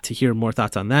to hear more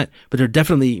thoughts on that. But there are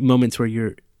definitely moments where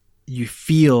you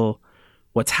feel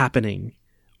what's happening,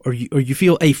 or you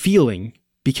feel a feeling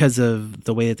because of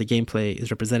the way that the gameplay is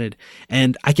represented.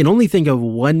 And I can only think of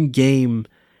one game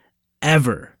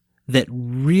ever that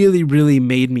really, really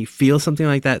made me feel something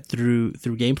like that through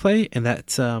gameplay. And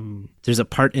that's, there's a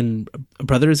part in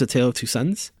Brothers: A Tale of Two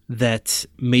Sons that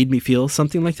made me feel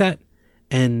something like that.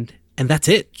 And that's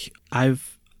it.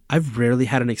 I've rarely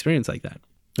had an experience like that.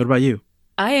 What about you?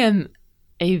 I am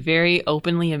a very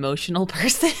openly emotional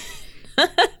person.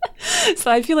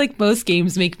 So I feel like most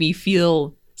games make me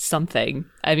feel something.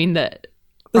 I mean,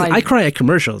 Listen, I cry at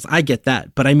commercials. I get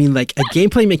that. But I mean, like, a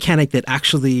gameplay mechanic that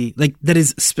actually, like, that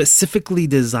is specifically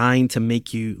designed to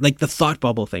make you, like, the thought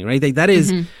bubble thing, right? Like, that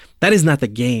is not the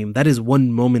game. That is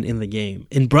one moment in the game.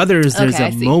 In Brothers, there's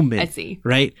a moment,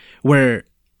 right, where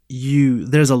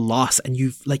there's a loss, and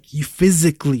you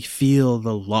physically feel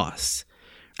the loss.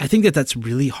 I think that that's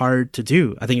really hard to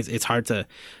do. I think it's hard to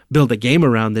build a game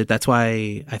around it. That's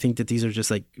why I think that these are just,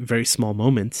 like, very small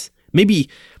moments. Maybe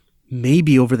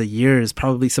over the years,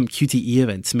 probably some QTE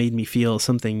events made me feel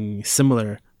something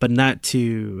similar, but not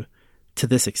to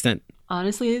this extent.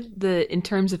 Honestly, in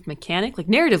terms of mechanic, like,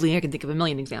 narratively, I can think of a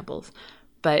million examples,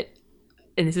 and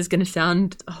this is going to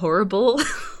sound horrible,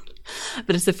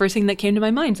 but it's the first thing that came to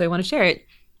my mind, so I want to share it.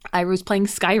 I was playing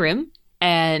Skyrim,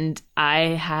 and I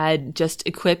had just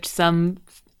equipped some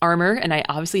armor, and I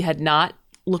obviously had not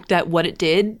looked at what it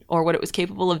did or what it was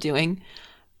capable of doing.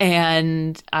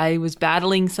 And I was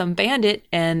battling some bandit,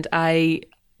 and I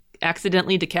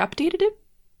accidentally decapitated him.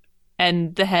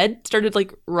 And the head started,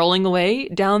 like, rolling away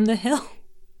down the hill.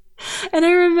 And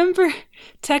I remember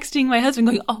texting my husband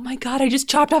going, "Oh my God, I just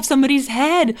chopped off somebody's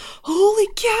head. Holy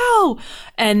cow."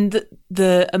 And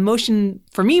the emotion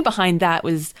for me behind that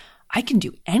was, I can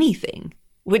do anything,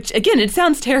 which, again, it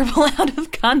sounds terrible out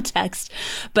of context,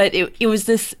 but it was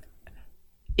this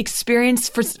experience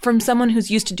from someone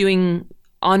who's used to doing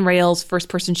on rails first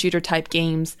person shooter type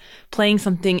games, playing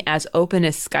something as open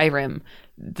as Skyrim.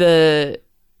 The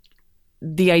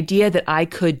idea that I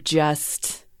could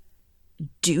just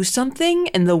do something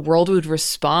and the world would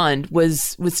respond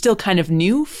was still kind of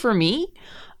new for me.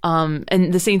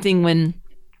 And the same thing when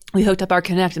we hooked up our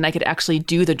Kinect and I could actually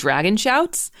do the dragon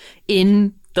shouts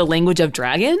in the language of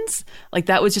dragons. Like,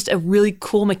 that was just a really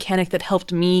cool mechanic that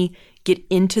helped me get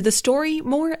into the story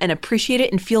more and appreciate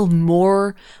it and feel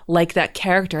more like that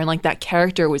character, and like that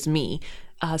character was me.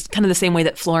 It's kind of the same way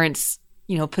that Florence,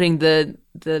 putting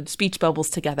the speech bubbles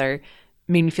together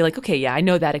made me feel like, okay, yeah, I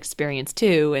know that experience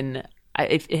too, and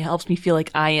it helps me feel like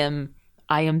I am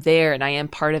there and I am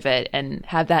part of it and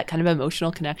have that kind of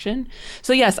emotional connection.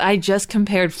 So yes, I just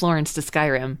compared Florence to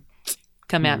Skyrim.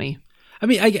 Come at me. I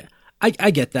mean, I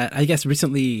get that. I guess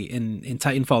recently in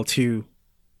Titanfall 2,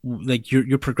 like,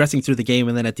 you're progressing through the game,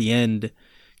 and then at the end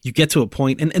you get to a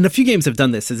point, and a few games have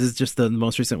done this. This is just the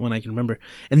most recent one I can remember.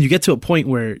 And you get to a point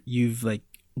where you've, like,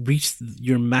 reached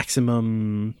your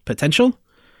maximum potential,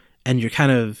 and you're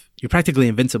practically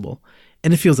invincible,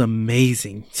 and it feels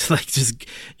amazing to, like, just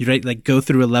like go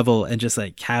through a level and just,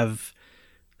 like, have,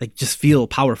 like, just feel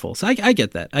powerful. So I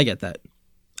get that. I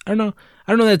don't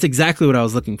know that's exactly what I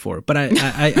was looking for, but I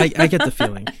get the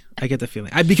feeling. I get the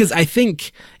feeling. Because I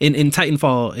think in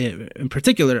Titanfall in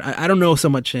particular, I don't know so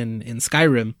much in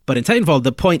Skyrim, but in Titanfall,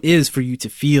 the point is for you to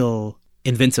feel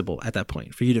invincible at that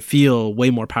point, for you to feel way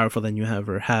more powerful than you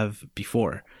have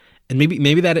before. And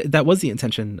maybe that was the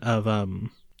intention of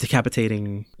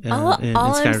decapitating all in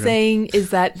I'm Skyrim. saying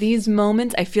is that these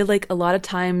moments, I feel like a lot of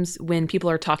times when people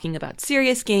are talking about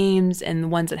serious games and the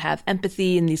ones that have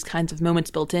empathy and these kinds of moments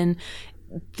built in,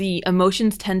 the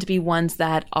emotions tend to be ones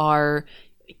that are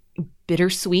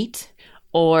bittersweet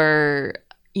or,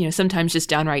 you know, sometimes just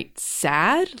downright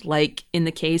sad, like in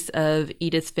the case of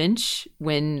Edith Finch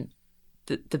when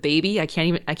the baby, I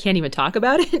can't even talk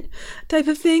about it type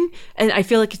of thing. And I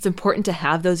feel like it's important to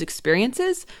have those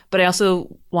experiences, but I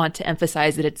also want to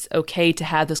emphasize that it's okay to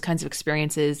have those kinds of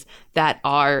experiences that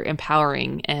are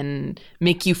empowering and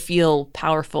make you feel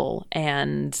powerful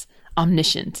and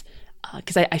omniscient.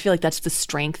 Because I feel like that's the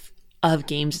strength of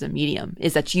games as a medium,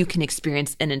 is that you can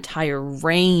experience an entire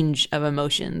range of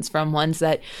emotions, from ones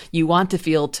that you want to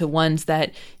feel to ones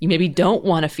that you maybe don't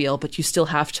want to feel, but you still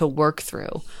have to work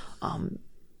through.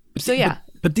 So yeah.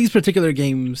 But these particular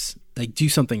games like do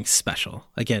something special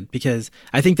again, because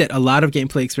I think that a lot of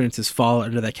gameplay experiences fall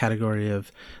under that category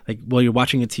of like, well, you're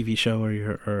watching a TV show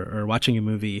or watching a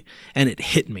movie and it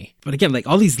hit me. But again, like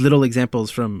all these little examples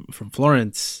from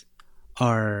Florence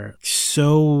are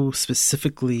so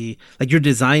specifically like you're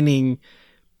designing,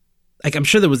 like I'm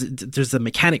sure there's a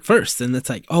mechanic first, and it's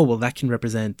like, oh well, that can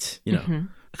represent, you know,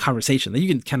 a conversation that you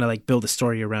can kind of like build a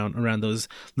story around those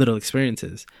little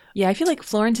experiences. Yeah, I feel like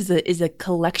Florence is a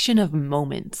collection of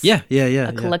moments. Yeah.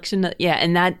 A collection of,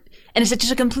 and it's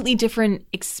just a completely different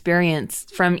experience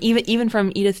from even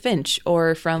from Edith Finch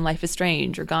or from Life is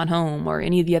Strange or Gone Home or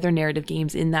any of the other narrative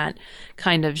games in that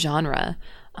kind of genre.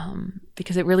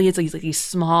 Because it really is like these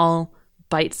small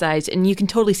bite-sized, and you can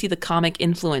totally see the comic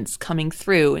influence coming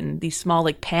through in these small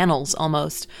like panels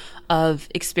almost of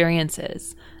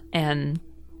experiences. And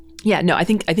yeah, no, I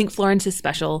think Florence is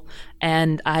special,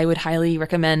 and I would highly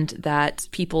recommend that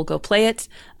people go play it,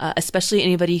 especially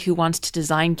anybody who wants to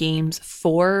design games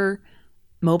for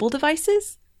mobile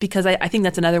devices, because I think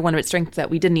that's another one of its strengths that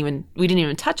we didn't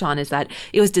even touch on, is that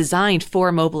it was designed for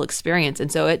a mobile experience,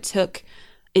 and so it took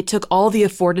all the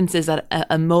affordances that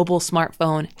a mobile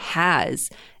smartphone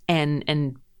has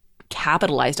and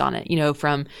capitalized on it, you know,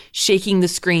 from shaking the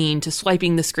screen to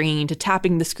swiping the screen to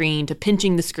tapping the screen to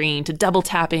pinching the screen to double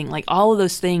tapping, like all of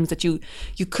those things that you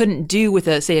couldn't do with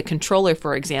a controller,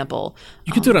 for example.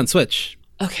 You could do it on Switch.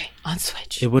 Okay, on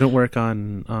Switch. It wouldn't work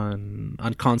on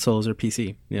consoles or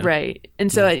PC. Yeah. Right.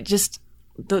 And so it just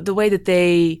the way that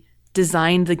they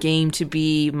designed the game to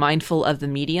be mindful of the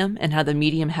medium and how the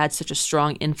medium had such a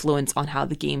strong influence on how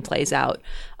the game plays out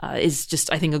is just,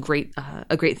 I think, a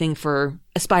great thing for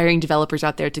aspiring developers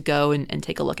out there to go and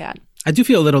take a look at. I do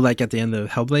feel a little like at the end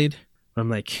of Hellblade, where I'm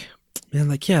like, man,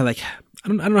 like, yeah, like I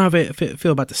don't know how I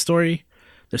feel about the story.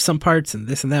 There's some parts and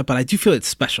this and that, but I do feel it's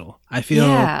special. I feel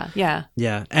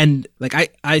yeah. And like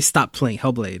I stopped playing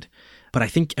Hellblade, but I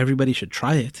think everybody should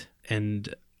try it.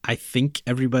 And I think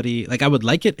everybody, like I would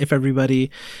like it if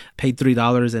everybody paid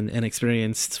 $3 and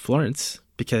experienced Florence,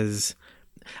 because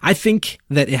I think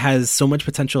that it has so much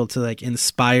potential to like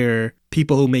inspire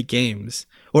people who make games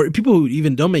or people who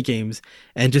even don't make games,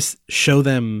 and just show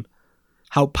them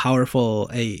how powerful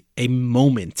a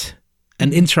moment,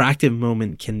 an interactive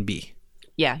moment can be.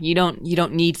 Yeah, you don't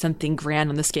need something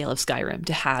grand on the scale of Skyrim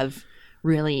to have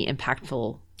really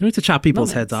impactful. You need to chop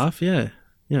people's heads off. Yeah.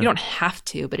 You don't have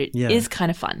to, but it is kind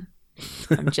of fun.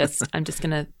 I'm just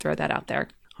gonna throw that out there.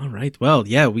 All right. Well,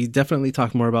 yeah, we definitely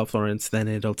talk more about Florence than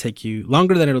it'll take you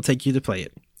to play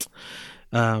it.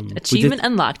 Achievement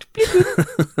unlocked.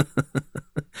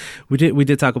 we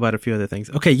did talk about a few other things.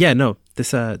 Okay, yeah, no,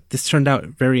 this turned out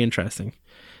very interesting.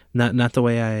 Not the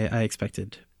way I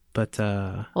expected. But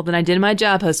well, then I did my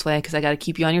job, Josue, because I got to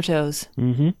keep you on your toes.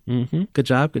 Good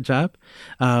job.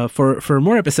 For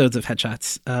more episodes of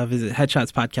Headshots, visit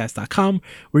headshotspodcast.com,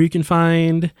 where you can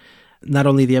find not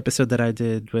only the episode that I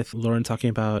did with Lauren talking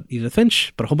about Edith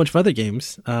Finch, but a whole bunch of other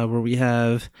games where we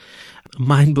have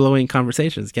mind-blowing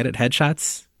conversations. Get it?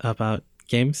 Headshots about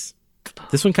games.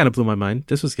 This one kind of blew my mind.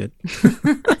 This was good.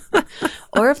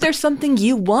 Or if there's something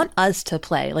you want us to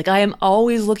play. Like, I am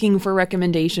always looking for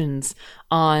recommendations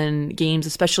on games,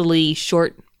 especially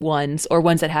short ones or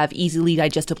ones that have easily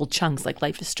digestible chunks like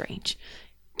Life is Strange.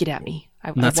 Get at me.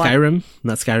 Skyrim?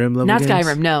 Not Skyrim level games?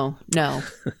 Skyrim, no.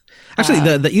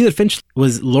 Actually, the Edith Finch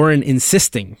was Lauren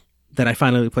insisting that I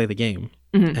finally play the game.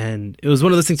 And it was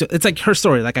one of those things. It's like her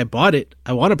story. Like, I bought it.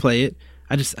 I want to play it.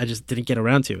 I just didn't get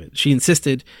around to it. She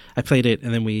insisted, I played it,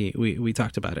 and then we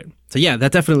talked about it. So yeah,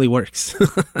 that definitely works.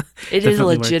 It is a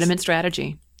legitimate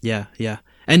strategy. Yeah.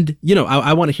 And, you know,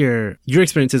 I want to hear your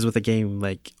experiences with a game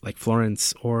like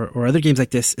Florence or other games like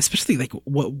this, especially like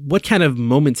what kind of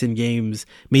moments in games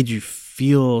made you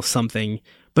feel something,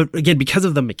 but again, because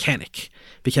of the mechanic,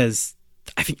 because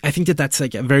I think that's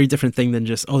like a very different thing than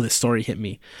just, oh, the story hit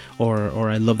me or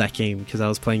I love that game because I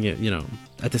was playing it, you know,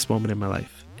 at this moment in my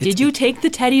life. Did you take the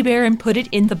teddy bear and put it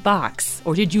in the box,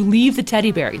 or did you leave the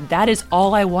teddy bear? That is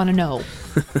all I want to know.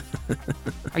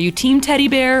 Are you team teddy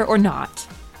bear or not?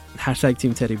 Hashtag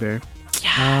Team Teddy Bear.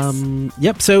 Yes.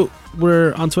 Yep. So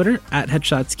we're on Twitter at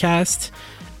HeadshotsCast,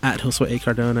 at Josue A.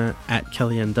 Cardona, at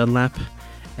Kellyanne Dunlap,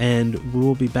 and we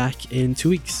will be back in 2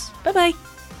 weeks. Bye-bye.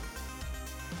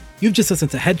 You've just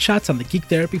listened to Headshots on the Geek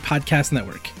Therapy Podcast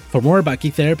Network. For more about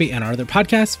Geek Therapy and our other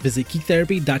podcasts, visit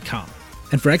geektherapy.com.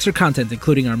 And for extra content,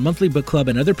 including our monthly book club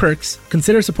and other perks,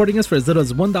 consider supporting us for as little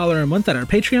as $1 a month at our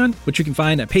Patreon, which you can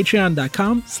find at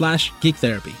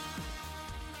patreon.com/geektherapy.